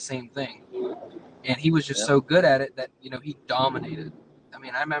do the same thing. And he was just so good at it that he dominated. I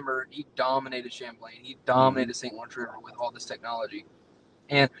mean, I remember he dominated Champlain. He dominated St. Lawrence River with all this technology.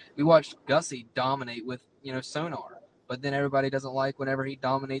 And we watched Gussie dominate with, sonar. But then everybody doesn't like whenever he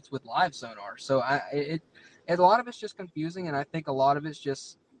dominates with live sonar. So a lot of it's just confusing, and I think a lot of it's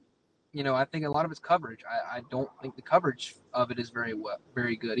just, I think a lot of it's coverage. I don't think the coverage of it is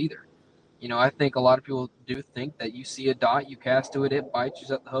very good either. I think a lot of people do think that you see a dot, you cast to it, it bites, you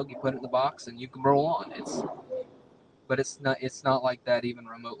set the hook, you put it in the box, and you can roll on. But it's not like that even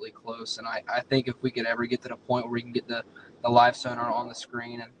remotely close. And I think if we could ever get to the point where we can get the live sonar on the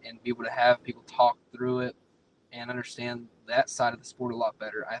screen and be able to have people talk through it and understand that side of the sport a lot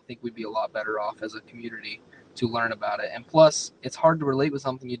better, I think we'd be a lot better off as a community to learn about it. And plus, it's hard to relate with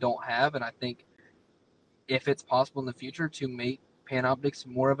something you don't have. And I think if it's possible in the future to make Panoptics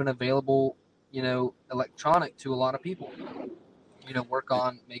more of an available, electronic to a lot of people, work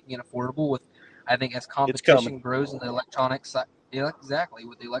on making it affordable with, I think as competition grows in the electronic side, exactly,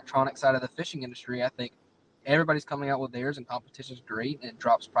 with the electronic side of the fishing industry, I think everybody's coming out with theirs and competition is great and it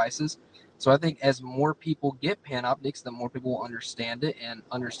drops prices. So I think as more people get Panoptics, the more people will understand it and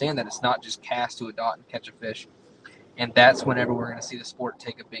understand that it's not just cast to a dot and catch a fish. And that's whenever we're going to see the sport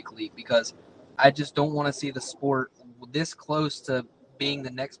take a big leap, because I just don't want to see the sport this close to being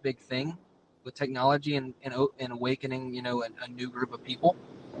the next big thing with technology and awakening, a new group of people.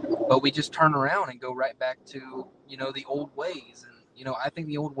 But we just turn around and go right back to, the old ways. And, I think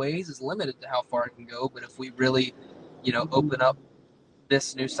the old ways is limited to how far it can go. But if we really, open up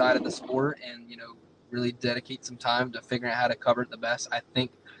this new side of the sport and, really dedicate some time to figuring out how to cover it the best, I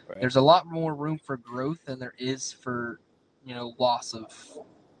think there's a lot more room for growth than there is for, loss of,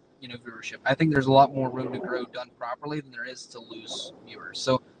 viewership. I think there's a lot more room to grow done properly than there is to lose viewers.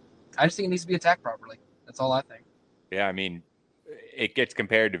 So I just think it needs to be attacked properly. That's all I think. Yeah, I mean, it gets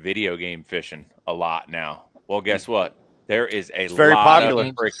compared to video game fishing a lot now. Well, guess what? There is a lot of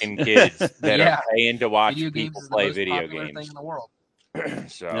freaking kids that are paying to watch people play video games. Thing in the world.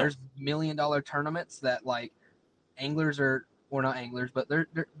 So there's $1 million tournaments that anglers or not anglers, but they're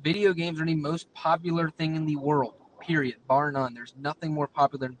video games are the most popular thing in the world. Period, bar none. There's nothing more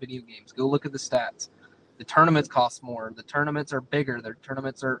popular than video games. Go look at the stats. The tournaments cost more. The tournaments are bigger. The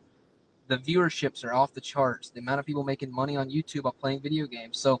viewerships are off the charts. The amount of people making money on YouTube by playing video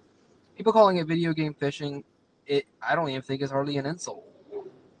games. So people calling it video game fishing, I don't even think is hardly an insult.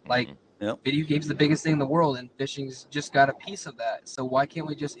 Video games the biggest thing in the world, and fishing's just got a piece of that. So why can't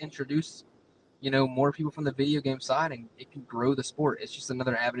we just introduce, more people from the video game side, and it can grow the sport? It's just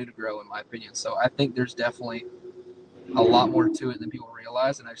another avenue to grow, in my opinion. So I think there's definitely a lot more to it than people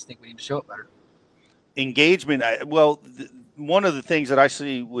realize, and I just think we need to show it better. Engagement. One of the things that I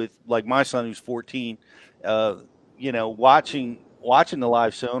see with my son who's 14, watching the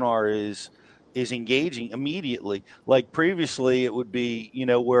live sonar is engaging immediately. Like previously, it would be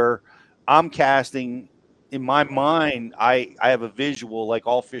where I'm casting in my mind. I have a visual, like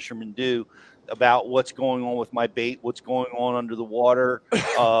all fishermen do, about what's going on with my bait, what's going on under the water,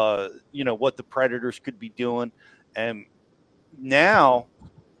 what the predators could be doing, and now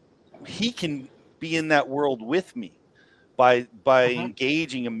he can be in that world with me by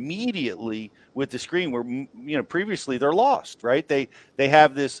engaging immediately with the screen, where previously they're lost, right? They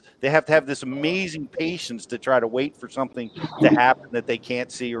have to have this amazing patience to try to wait for something to happen that they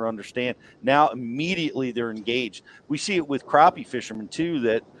can't see or understand. Now immediately they're engaged. We see it with crappie fishermen too,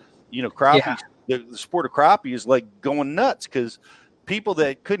 that crappie, the sport of crappie is like going nuts because people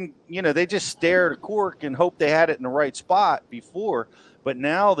that couldn't, they just stare at a cork and hope they had it in the right spot before, but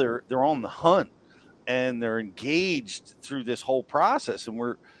now they're on the hunt and they're engaged through this whole process. And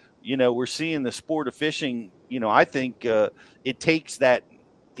we're seeing the sport of fishing. I think it takes that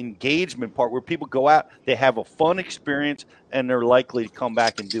engagement part where people go out, they have a fun experience, and they're likely to come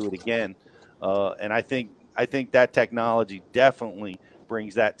back and do it again. And I think that technology definitely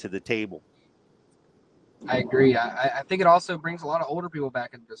brings that to the table. I agree. I think it also brings a lot of older people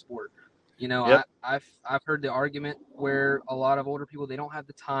back into the sport. You know, Yep. I've heard the argument where a lot of older people, they don't have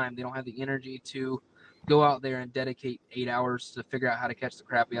the time, they don't have the energy to go out there and dedicate 8 hours to figure out how to catch the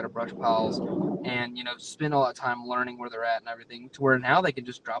crappie out of brush piles, and spend all that time learning where they're at and everything. To where now they can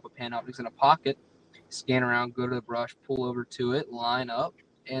just drop a pin optics in a pocket, scan around, go to the brush, pull over to it, line up,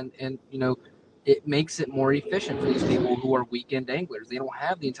 and it makes it more efficient for these people who are weekend anglers. They don't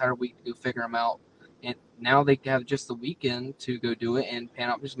have the entire week to go figure them out. And now they have just the weekend to go do it, and pan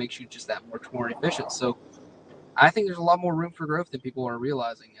out just makes you just that much more efficient. So I think there's a lot more room for growth than people are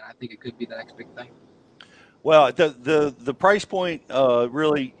realizing, and I think it could be the next big thing. Well, the price point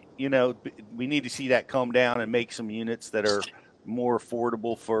really, we need to see that come down and make some units that are more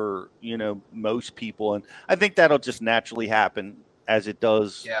affordable for most people, and I think that'll just naturally happen as it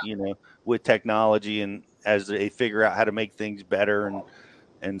does, with technology, and as they figure out how to make things better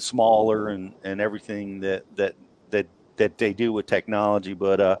and smaller and everything that they do with technology.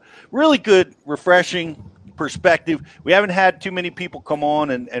 But really good, refreshing perspective. We haven't had too many people come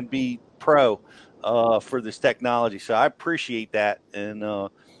on and be pro for this technology, so I appreciate that, and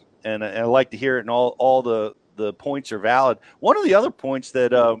I like to hear it, and all the points are valid. One of the other points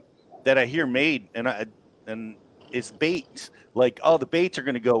that I hear made, and it's baits. Like, the baits are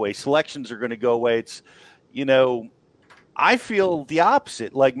going to go away, selections are going to go away. It's I feel the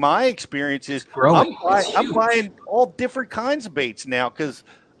opposite. Like, my experience is I'm buying all different kinds of baits now because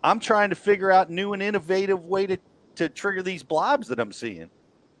I'm trying to figure out new and innovative way to trigger these blobs that I'm seeing.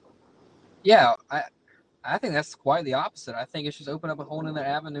 Yeah, I think that's quite the opposite. I think it's just opened up a whole other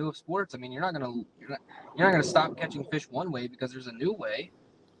avenue of sports. I mean, you're not gonna stop catching fish one way because there's a new way.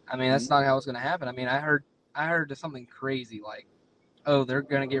 I mean, that's not how it's gonna happen. I mean, I heard something crazy like, oh, they're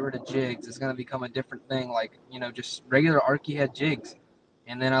going to get rid of jigs. It's going to become a different thing, like, just regular Arky head jigs.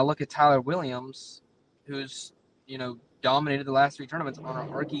 And then I look at Tyler Williams, who's, dominated the last 3 tournaments on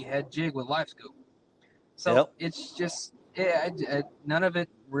an Arky head jig with live scope. So It's just, none of it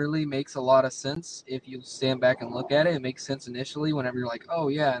really makes a lot of sense if you stand back and look at it. It makes sense initially whenever you're like, oh,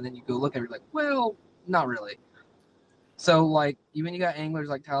 yeah, and then you go look at it, you're like, well, not really. So, like, even you got anglers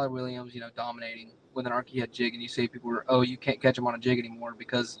like Tyler Williams, dominating with an Arky head jig, and you say people are, oh, you can't catch them on a jig anymore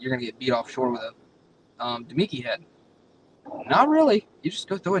because you're going to get beat offshore with a Demiki head. Not really. You just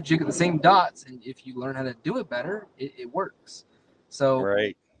go throw a jig at the same dots, and if you learn how to do it better, it works. So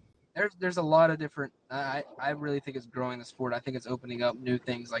there's a lot of different. I really think it's growing the sport. I think it's opening up new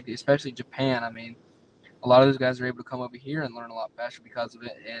things, like especially Japan. I mean, a lot of those guys are able to come over here and learn a lot faster because of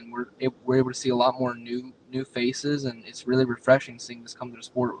it, and we're able to see a lot more new faces, and it's really refreshing seeing this come to the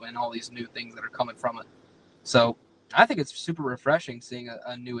sport and all these new things that are coming from it. So I think it's super refreshing seeing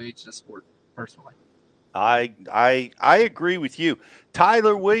a new age to the sport, personally. I agree with you.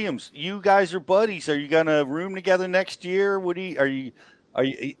 Tyler Williams, you guys are buddies. Are you gonna room together next year?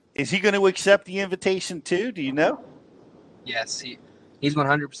 Is he going to accept the invitation too? Do you know? Yes, he's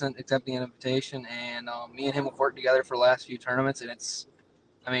 100% accepting the invitation, and me and him have worked together for the last few tournaments, and I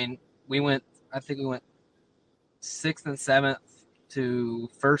think we went 6th and 7th to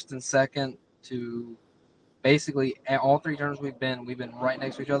 1st and 2nd to basically all 3 tournaments we've been right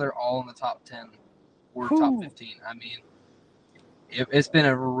next to each other, all in the top 10 or top 15. I mean, it's been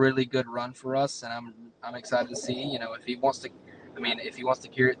a really good run for us, and I'm excited to see, if he wants to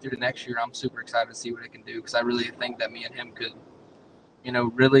carry it through to next year, I'm super excited to see what it can do, because I really think that me and him could,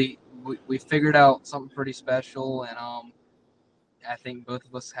 really, we figured out something pretty special, and I think both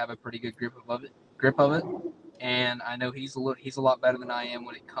of us have a pretty good grip of it. And I know he's a lot better than I am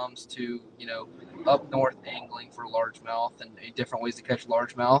when it comes to, up north angling for largemouth and different ways to catch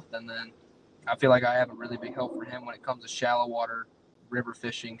largemouth. And then I feel like I have a really big help for him when it comes to shallow water river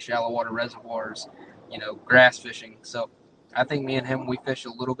fishing, shallow water reservoirs, grass fishing. So I think me and him, we fish a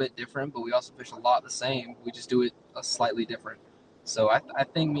little bit different, but we also fish a lot the same. We just do it a slightly different. So I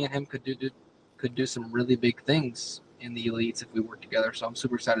think me and him could do some really big things in the elites if we work together. So I'm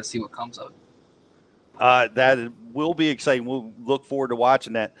super excited to see what comes of it. That will be exciting. We'll look forward to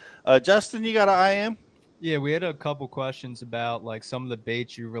watching that. Justin, you got an IM? Yeah, we had a couple questions about like some of the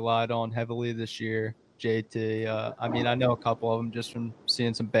baits you relied on heavily this year, JT. I know a couple of them just from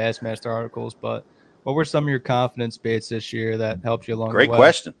seeing some Bassmaster articles, but what were some of your confidence baits this year that helped you along the way? Great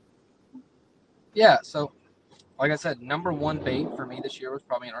question. Yeah, so like I said, number 1 bait for me this year was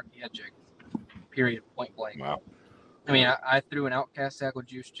probably an Arky head jig. Period. Point blank. Wow. I mean, I threw an Outcast tackle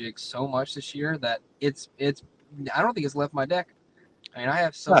juice jig so much this year that it's I don't think it's left my deck. I mean, I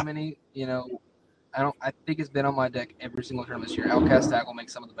have so many, I think it's been on my deck every single tournament this year. Outcast Tackle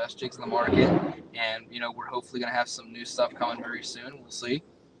makes some of the best jigs in the market, and we're hopefully going to have some new stuff coming very soon. We'll see.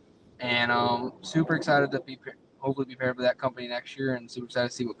 And super excited to hopefully be paired with that company next year, and super excited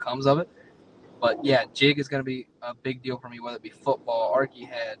to see what comes of it. But yeah, jig is going to be a big deal for me, whether it be football, arky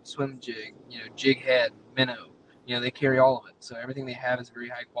head, swim jig, jig head, minnow. They carry all of it. So everything they have is very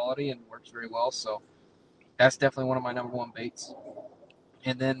high quality and works very well. So that's definitely one of my number one baits.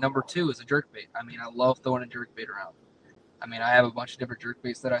 And then number two is a jerk bait. I mean, I love throwing a jerk bait around. I mean, I have a bunch of different jerk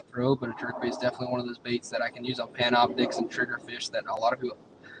baits that I throw, but a jerk bait is definitely one of those baits that I can use on pan optics and trigger fish that a lot of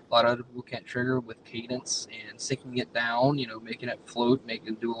other people can't trigger with cadence and sinking it down, making it float, making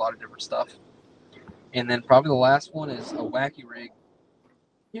it do a lot of different stuff. And then probably the last one is a wacky rig.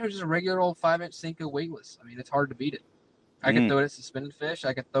 Just a regular old 5-inch Senko weightless. I mean, it's hard to beat it. I can throw it at suspended fish.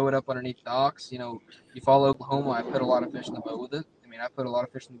 I can throw it up underneath docks. You follow Oklahoma, I put a lot of fish in the boat with it. I mean, I put a lot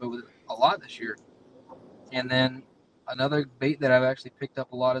of fish in the boat with it a lot this year. And then another bait that I've actually picked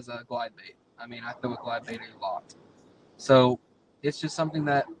up a lot is a glide bait. I mean, I throw a glide bait a lot. So it's just something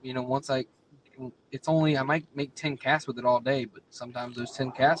that, I might make 10 casts with it all day, but sometimes those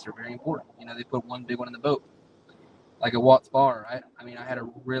 10 casts are very important. They put one big one in the boat. Like a Watts bar, I mean, I had a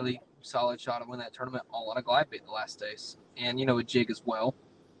really solid shot of winning that tournament all on a glide bait the last days. And, a jig as well.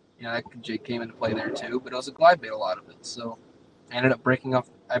 That jig came into play there too, but it was a glide bait, a lot of it. So I ended up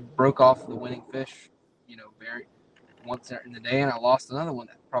I broke off the winning fish, once in the day, and I lost another one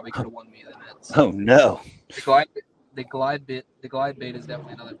that probably could have won me the net. So Oh no. The glide bait is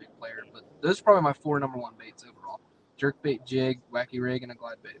definitely another big player, but those are probably my 4 number one baits overall: jerk bait, jig, wacky rig, and a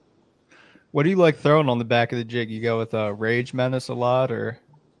glide bait. What do you like throwing on the back of the jig? You go with Rage Menace a lot, or?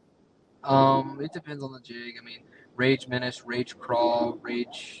 It depends on the jig. I mean, Rage Menace, Rage Crawl,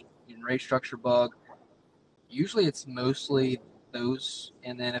 Rage Structure Bug. Usually it's mostly those,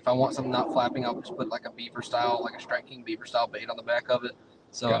 and then if I want something not flapping, I'll just put like a beaver style, like a Strike King beaver style bait on the back of it.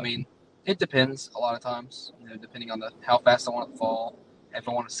 So I mean, it depends a lot of times, depending on how fast I want it to fall, if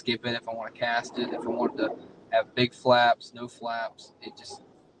I want to skip it, if I want to cast it, if I want to have big flaps, no flaps. It just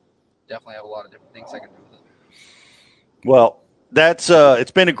definitely have a lot of different things I can do with it. Well, that's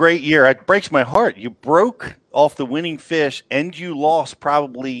it's been a great year. It breaks my heart. You broke off the winning fish and you lost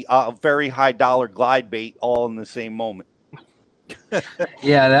probably a very high dollar glide bait all in the same moment.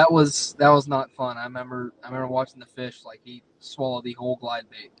 Yeah, that was not fun. I remember watching the fish, like he swallowed the whole glide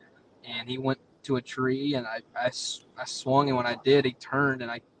bait, and he went to a tree, and I swung, and when I did, he turned,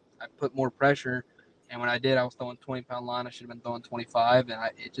 and I put more pressure, and when I did, I was throwing 20-pound line. I should have been throwing 25, and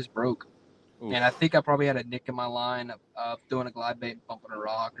it just broke. Oof. And I think I probably had a nick in my line of doing a glide bait and bumping a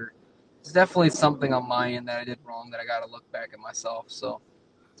rock, or it's definitely something on my end that I did wrong that I got to look back at myself. So,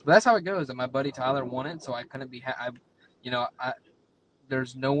 but that's how it goes. And my buddy Tyler won it, so I couldn't be.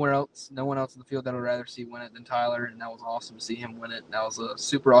 There's no one else in the field that I would rather see win it than Tyler, and that was awesome to see him win it. And that was a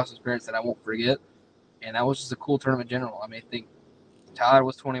super awesome experience that I won't forget. And that was just a cool tournament in general. I mean, I think Tyler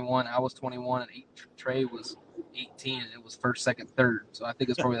was 21, I was 21, and Trey was 18, and it was first, second, third. So I think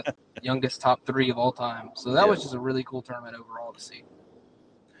it's probably the youngest top 3 of all time. So that was just a really cool tournament overall to see.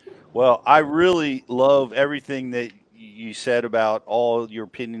 Well, I really love everything that you said about all your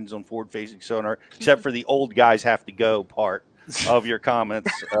opinions on forward-facing sonar, except for the old guys have to go part of your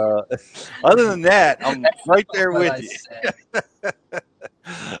comments. Other than that, I'm right there with you.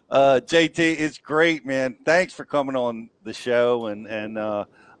 JT, it's great, man. Thanks for coming on the show, and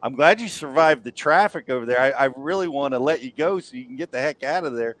I'm glad you survived the traffic over there. I really want to let you go so you can get the heck out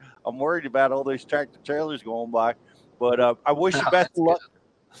of there. I'm worried about all those tractor trailers going by, but I wish you best of luck.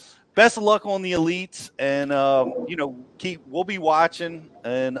 Best of luck on the elites, and we'll be watching,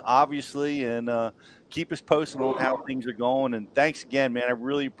 and obviously, and keep us posted on how things are going. And thanks again, man. I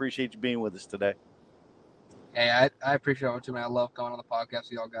really appreciate you being with us today. Hey, I appreciate it too, man. I love coming on the podcast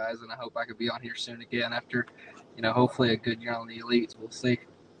with y'all guys, and I hope I could be on here soon again after, hopefully a good year on the elites. We'll see.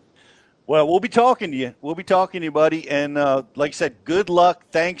 Well, we'll be talking to you. We'll be talking to you, buddy. And like I said, good luck.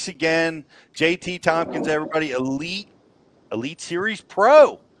 Thanks again, JT Thompkins, everybody. Elite Series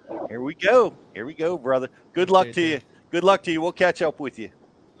Pro. Here we go, brother. Good luck to you. Good luck to you. We'll catch up with you.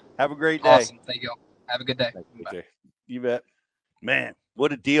 Have a great day. Awesome. Thank you. Have a good day. Bye. You bet. Man,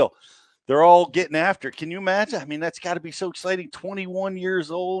 what a deal. They're all getting after it. Can you imagine? I mean, that's got to be so exciting. 21 years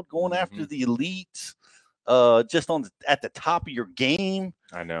old, going after the elites, just at the top of your game.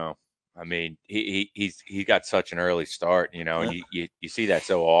 I know. I mean, he's got such an early start. You see that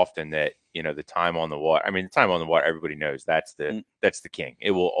so often that the time on the water. I mean, the time on the water, everybody knows that's the king.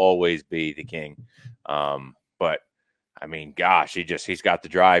 It will always be the king. But I mean, gosh, he's got the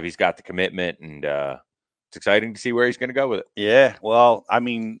drive, he's got the commitment, and it's exciting to see where he's going to go with it. Yeah, well, I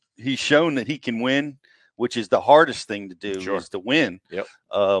mean, he's shown that he can win, which is the hardest thing to do, is to win. Yep.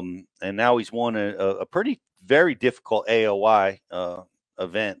 And now he's won a pretty very difficult AOY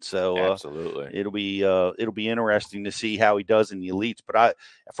event. So absolutely, it'll be interesting to see how he does in the elites. But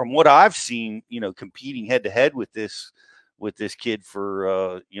from what I've seen, competing head to head with this kid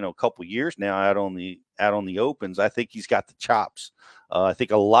for a couple years now out on the opens, I think he's got the chops. I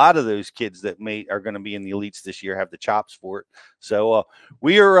think a lot of those kids that are going to be in the elites this year have the chops for it. So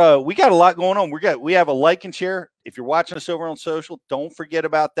we got a lot going on. We have a like and share. If you're watching us over on social, don't forget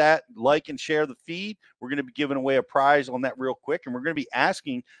about that. Like and share the feed. We're going to be giving away a prize on that real quick, and we're going to be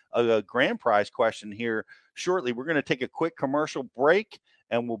asking a grand prize question here shortly. We're going to take a quick commercial break,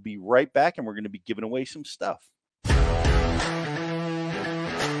 and we'll be right back, and we're going to be giving away some stuff.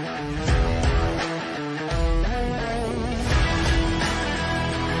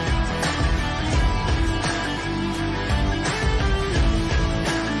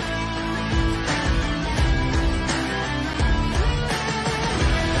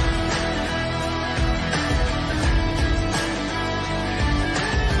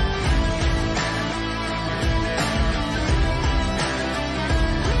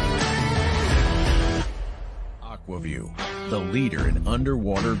 AquaView, the leader in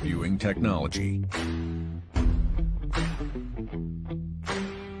underwater viewing technology.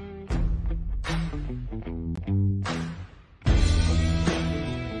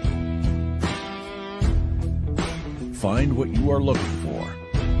 Find what you are looking for.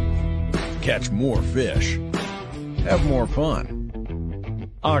 Catch more fish. Have more fun.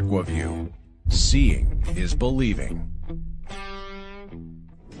 AquaView. Seeing is believing.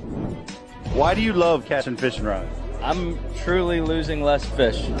 Why do you love catching fishing rods? I'm truly losing less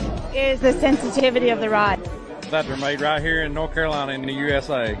fish. Is the sensitivity of the rod. That they're made right here in North Carolina in the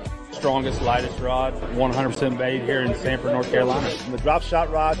USA. Strongest, lightest rod, 100% made here in Sanford, North Carolina. From the drop shot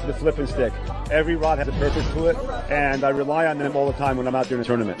rod to the flipping stick, every rod has a purpose to it, and I rely on them all the time when I'm out there in a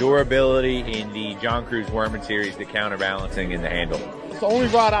tournament. Durability in the John Cruz Worming series, the counterbalancing in the handle. It's the only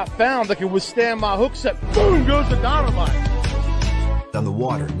rod I found that can withstand my hook set. Boom goes the dynamite. On the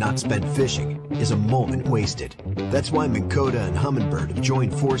water, not spent fishing is a moment wasted. That's why Minn Kota and Humminbird have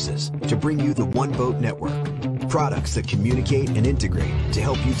joined forces to bring you the One Boat Network. Products that communicate and integrate to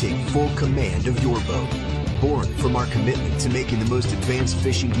help you take full command of your boat. Born from our commitment to making the most advanced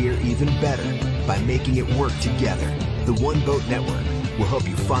fishing gear even better by making it work together. The One Boat Network will help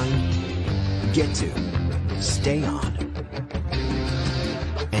you find, get to, stay on,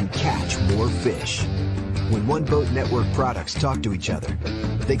 and catch more fish. When One Boat Network products talk to each other,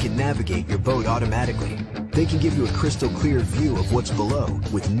 they can navigate your boat automatically. They can give you a crystal clear view of what's below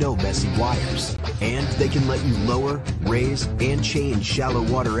with no messy wires. And they can let you lower, raise, and change shallow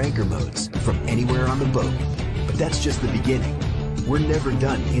water anchor modes from anywhere on the boat. But that's just the beginning. We're never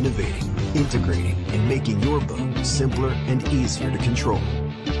done innovating, integrating, and making your boat simpler and easier to control.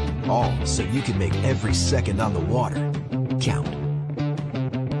 All so you can make every second on the water count.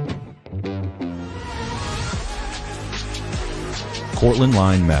 Cortland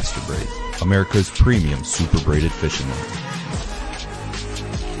Line Master Braid, America's premium super braided fishing line.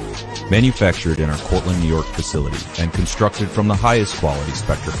 Manufactured in our Cortland, New York facility and constructed from the highest quality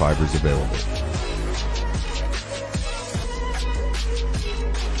Spectra fibers available.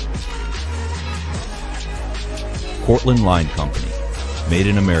 Cortland Line Company, made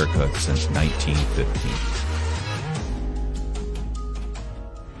in America since 1915.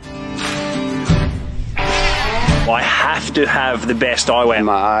 I have to have the best eyewear.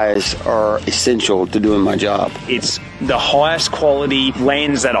 My eyes are essential to doing my job. It's the highest quality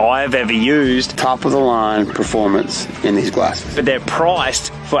lens that I've ever used. Top of the line performance in these glasses. But they're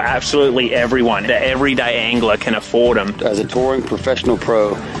priced for absolutely everyone. The everyday angler can afford them. As a touring professional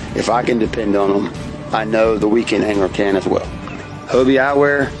pro, if I can depend on them, I know the weekend angler can as well. Hobie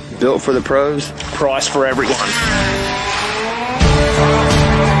Eyewear, built for the pros. Priced for everyone.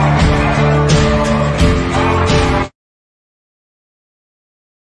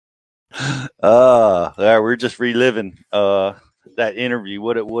 We're just reliving that interview.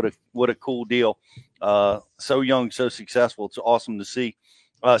 What a cool deal. So young, so successful. It's awesome to see.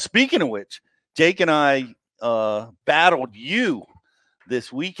 Speaking of which, Jake and I battled you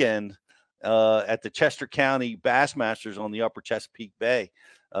this weekend at the Chester County Bassmasters on the Upper Chesapeake Bay.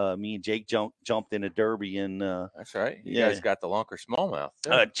 Me and Jake jumped in a derby, and that's right. You guys got the lunker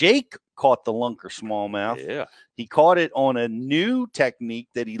smallmouth. Jake caught the lunker smallmouth. Yeah, he caught it on a new technique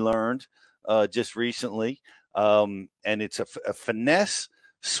that he learned just recently, and it's a finesse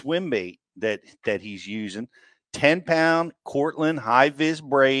swim bait that he's using. 10-pound Cortland high vis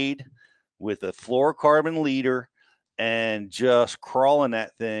braid with a fluorocarbon leader and just crawling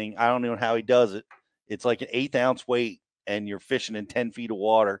that thing. I don't know how he does it. It's like an 1/8 ounce weight, and you're fishing in 10 feet of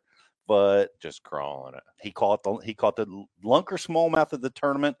water, but just crawling it. He caught the lunker smallmouth of the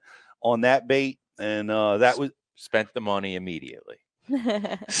tournament on that bait, and that was spent the money immediately.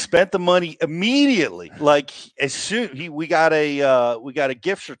 Spent the money immediately. Like as soon we got a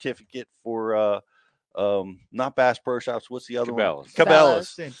gift certificate for not Bass Pro Shops. What's the other one? Cabela's.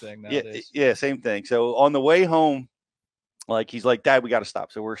 Same thing nowadays. Yeah, same thing. So on the way home, like he's like, Dad, we got to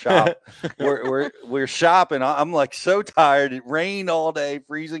stop. So we're we're shopping. I'm like so tired. It rained all day,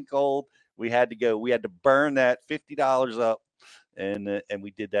 freezing cold. We had to go. We had to burn that $50 up, and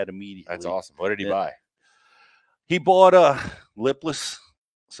we did that immediately. That's awesome. What did he buy? He bought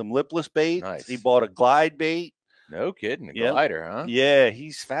some lipless bait. Nice. He bought a glide bait. No kidding, a glider, huh? Yeah,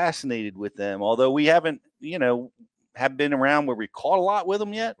 he's fascinated with them. Although we haven't, have been around where we caught a lot with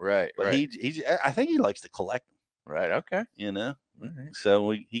them yet. Right. But right. I think he likes to collect them. Right. Okay. Right.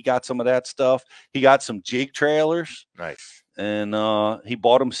 So he got some of that stuff. He got some jig trailers. Nice. And he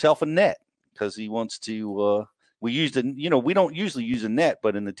bought himself a net because he wants to. We used we don't usually use a net,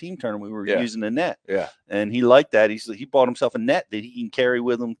 but in the team tournament we were using a net. Yeah. And he liked that. He bought himself a net that he can carry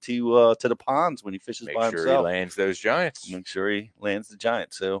with him to the ponds when he fishes by himself. Make sure he lands those giants. Make sure he lands the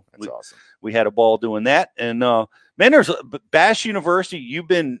giants. So that's awesome. We had a ball doing that. And man, there's Bass University. You've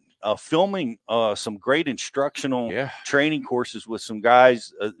been filming some great instructional training courses with some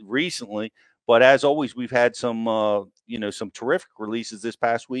guys recently. But as always, we've had some some terrific releases this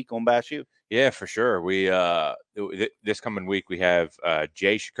past week on Bass U. Yeah, for sure. We this coming week we have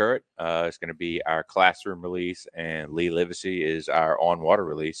Jay Shakurt is going to be our classroom release, and Lee Livesey is our on water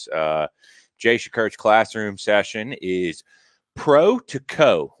release. Jay Shakurt's classroom session is pro to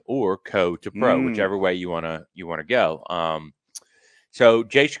co or co to pro, whichever way you wanna go. So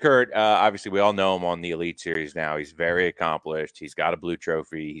Jay Shakurt, obviously we all know him on the Elite Series now. He's very accomplished. He's got a blue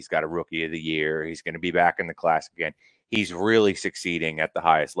trophy. He's got a Rookie of the Year. He's going to be back in the class again. He's really succeeding at the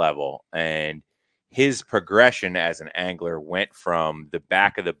highest level. And his progression as an angler went from the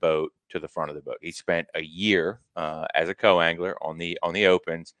back of the boat to the front of the boat. He spent a year as a co-angler on the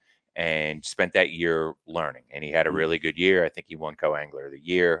Opens and spent that year learning. And he had a really good year. I think he won co-angler of the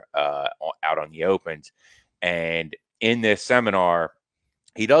year out on the Opens. And in this seminar,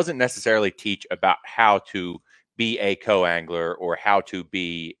 he doesn't necessarily teach about how to be a co-angler or how to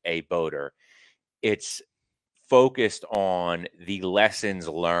be a boater. It's focused on the lessons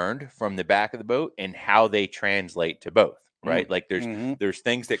learned from the back of the boat and how they translate to both, right? Like there's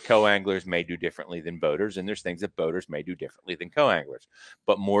things that co-anglers may do differently than boaters, and there's things that boaters may do differently than co-anglers.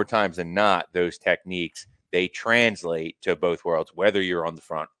 But more times than not, those techniques, they translate to both worlds, whether you're on the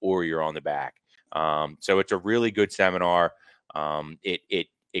front or you're on the back. So it's a really good seminar.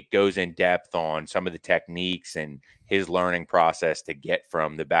 It goes in depth on some of the techniques and his learning process to get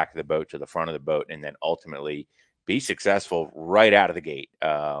from the back of the boat to the front of the boat, and then ultimately be successful right out of the gate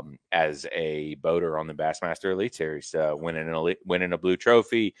as a boater on the Bassmaster Elite Series, winning a blue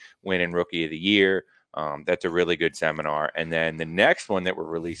trophy, winning Rookie of the Year. That's a really good seminar. And then the next one that we're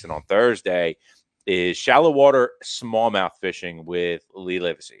releasing on Thursday is shallow water smallmouth fishing with Lee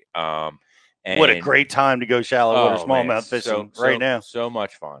Livesey. And what a great time to go shallow water smallmouth fishing right now. So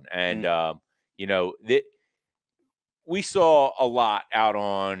much fun. And, we saw a lot out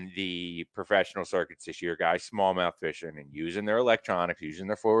on the professional circuits this year, guys, smallmouth fishing and using their electronics, using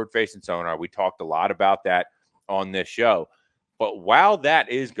their forward-facing sonar. We talked a lot about that on this show. But while that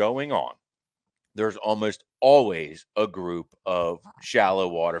is going on, there's almost always a group of shallow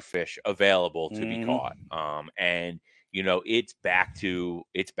water fish available to be caught. And it's back to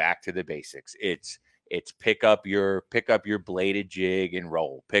the basics. It's pick up your bladed jig and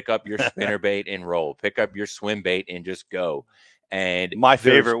roll, pick up your spinnerbait and roll, pick up your swim bait and just go. And my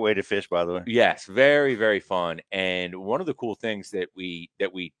favorite way to fish, by the way. Yes, very, very fun. And one of the cool things that we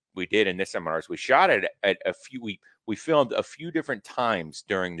did in this seminar is we shot it at a few. We filmed a few different times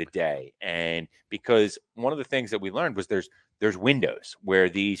during the day, and because one of the things that we learned was there's windows where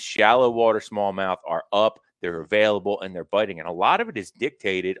these shallow water smallmouth are up. They're available and they're biting. And a lot of it is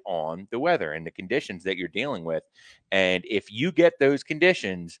dictated on the weather and the conditions that you're dealing with. And if you get those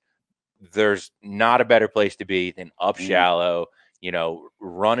conditions, there's not a better place to be than up shallow,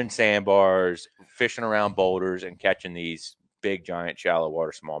 running sandbars, fishing around boulders and catching these big, giant, shallow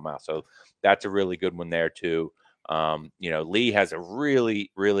water smallmouth. So that's a really good one there too. Lee has a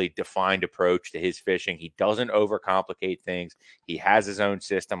really, really defined approach to his fishing. He doesn't overcomplicate things. He has his own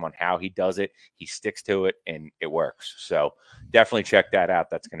system on how he does it. He sticks to it, and it works. So definitely check that out.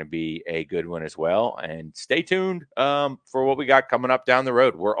 That's going to be a good one as well. And stay tuned for what we got coming up down the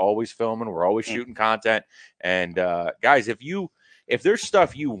road. We're always filming. We're always shooting content. And guys, if there's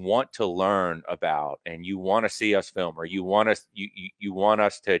stuff you want to learn about and you want to see us film, or you want us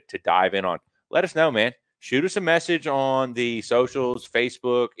to dive in on, let us know, man. Shoot us a message on the socials,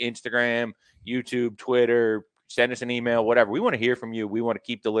 Facebook, Instagram, YouTube, Twitter. Send us an email, whatever. We want to hear from you. We want to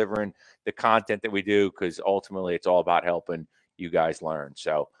keep delivering the content that we do, because ultimately it's all about helping you guys learn.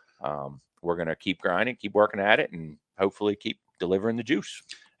 So we're going to keep grinding, keep working at it, and hopefully keep delivering the juice.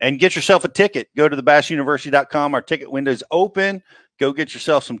 And get yourself a ticket. Go to thebassuniversity.com. Our ticket window is open. Go get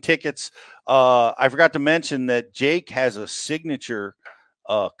yourself some tickets. I forgot to mention that Jake has a signature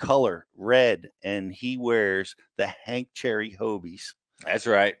color, red, and he wears the Hank Cherry Hobies. That's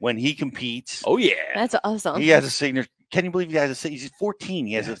right. When he competes. Oh yeah. That's awesome. He has a signature. Can you believe he has a? He's 14.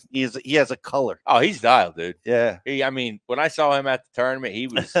 He has a color. Oh, he's dialed, dude. Yeah. When I saw him at the tournament, he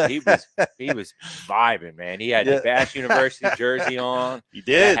was vibing, man. He had the Bass University jersey on. He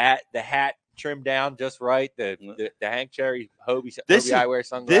did. The hat trimmed down just right. The Hank Cherry Hobie eyewear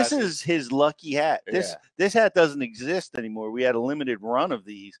sunglasses. This is his lucky hat. This hat doesn't exist anymore. We had a limited run of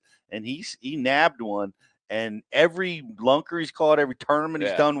these, and he nabbed one. And every lunker he's caught, every tournament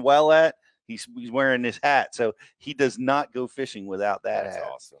he's done well at, he's wearing this hat. So he does not go fishing without that hat. That's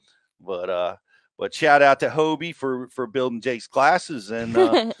awesome. But shout out to Hobie for building Jake's glasses,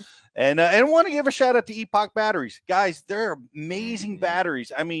 and and I want to give a shout out to Epoch batteries, guys. They're amazing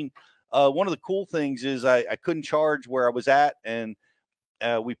batteries. I mean, one of the cool things is I couldn't charge where I was at, and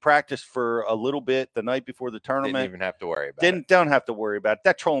we practiced for a little bit the night before the tournament. Didn't even have to worry about it. Don't have to worry about it.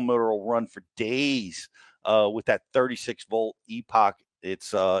 That trolling motor will run for days with that 36-volt Epoch.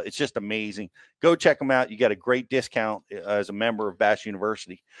 It's just amazing. Go check them out. You got a great discount as a member of Bass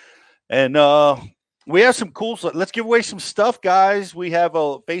University. And we have some cool stuff. Let's give away some stuff, guys. We have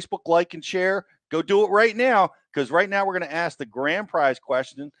a Facebook like and share. Go do it right now, because right now we're going to ask the grand prize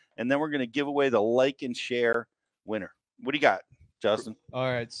question, and then we're going to give away the like and share winner. What do you got, Justin? All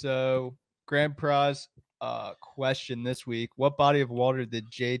right, so grand prize question this week: what body of water did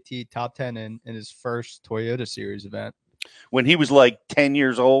JT top 10 in his first Toyota Series event? When he was like 10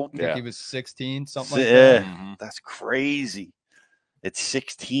 years old? I think he was 16, something like that. That's crazy. It's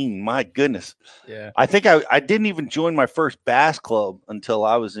 16. My goodness. Yeah. I think I didn't even join my first bass club until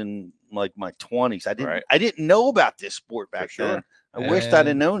I was in like my 20s. I didn't know about this sport back then. I wished I'd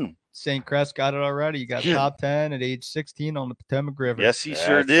have known him. St. Crest got it already. You got top 10 at age 16 on the Potomac River. Yes, he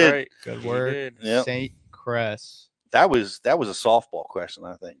sure did. Right. Good word. Yep. St. Crest. That was a softball question,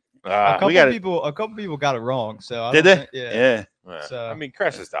 I think. A couple people got it wrong. So I did don't they? think, yeah. So I mean,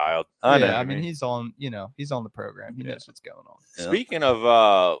 Crest is dialed. I mean, he's on the program. He knows what's going on. Speaking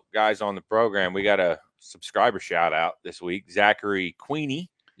of guys on the program, we got a subscriber shout out this week. Zachary Queenie.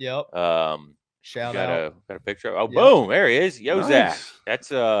 Yep. Shout out. Got a picture. Oh, yep. Boom! There he is. Yo, nice. Zach.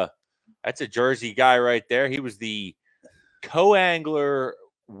 That's a Jersey guy right there. He was the co-angler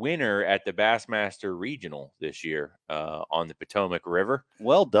winner at the Bassmaster Regional this year on the Potomac River.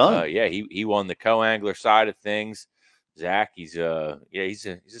 Well done. He won the co-angler side of things. Zach, he's a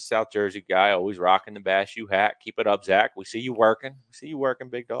South Jersey guy, always rocking the Bass U hat. Keep it up, Zach. We see you working.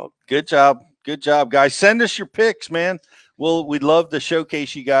 Big dog. Good job, guys. Send us your picks, man. We'd love to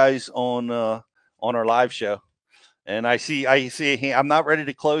showcase you guys on our live show. And I see I'm not ready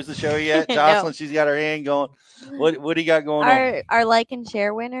to close the show yet. Jocelyn, no. She's got her hand going. What do you got going on? Our like and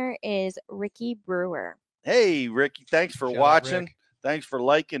share winner is Ricky Brewer. Hey, Ricky, thanks for watching. Thanks for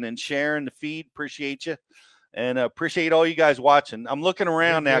liking and sharing the feed. Appreciate you. And appreciate all you guys watching. I'm looking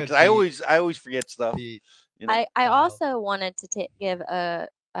around now because I always forget stuff. You know? I also wanted to give a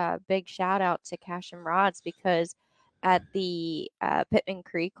big shout out to Cash and Rods, because at the Pittman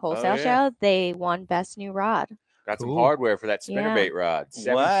Creek Wholesale Show, they won Best New Rod. Got some hardware for that spinnerbait rod.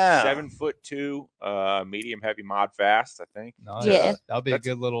 7'2", medium heavy mod fast, I think. Nice. Yeah, that'll be a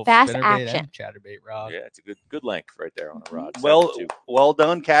good little fast spinnerbait action and chatterbait rod. Yeah, it's a good length right there on a rod. Well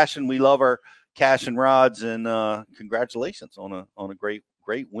done, Cash, and we love our Cash and Rods, and congratulations on a great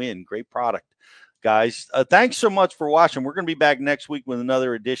win, great product, guys. Thanks so much for watching. We're going to be back next week with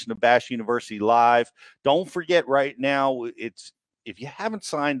another edition of Bass University Live. Don't forget, right now, if you haven't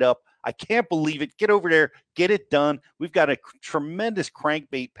signed up, I can't believe it. Get over there, get it done. We've got a tremendous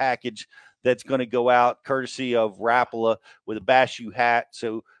crankbait package that's going to go out courtesy of Rapala with a Bass U hat.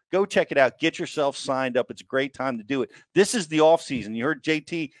 So Go check it out. Get yourself signed up. It's a great time to do it. This is the off season. You heard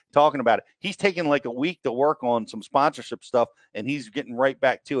JT talking about it. He's taking like a week to work on some sponsorship stuff, and he's getting right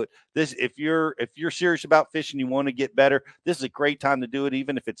back to it. This, if you're serious about fishing, you want to get better, this is a great time to do it,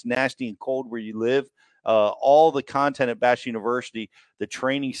 even if it's nasty and cold where you live. All the content at Bass University, the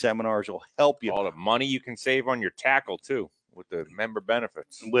training seminars will help you. All the money you can save on your tackle too, with the member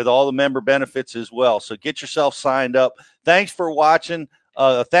benefits. With all the member benefits as well. So get yourself signed up. Thanks for watching.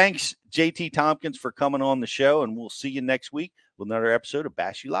 Thanks, JT Thompkins, for coming on the show, and we'll see you next week with another episode of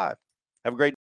Bass U Live. Have a great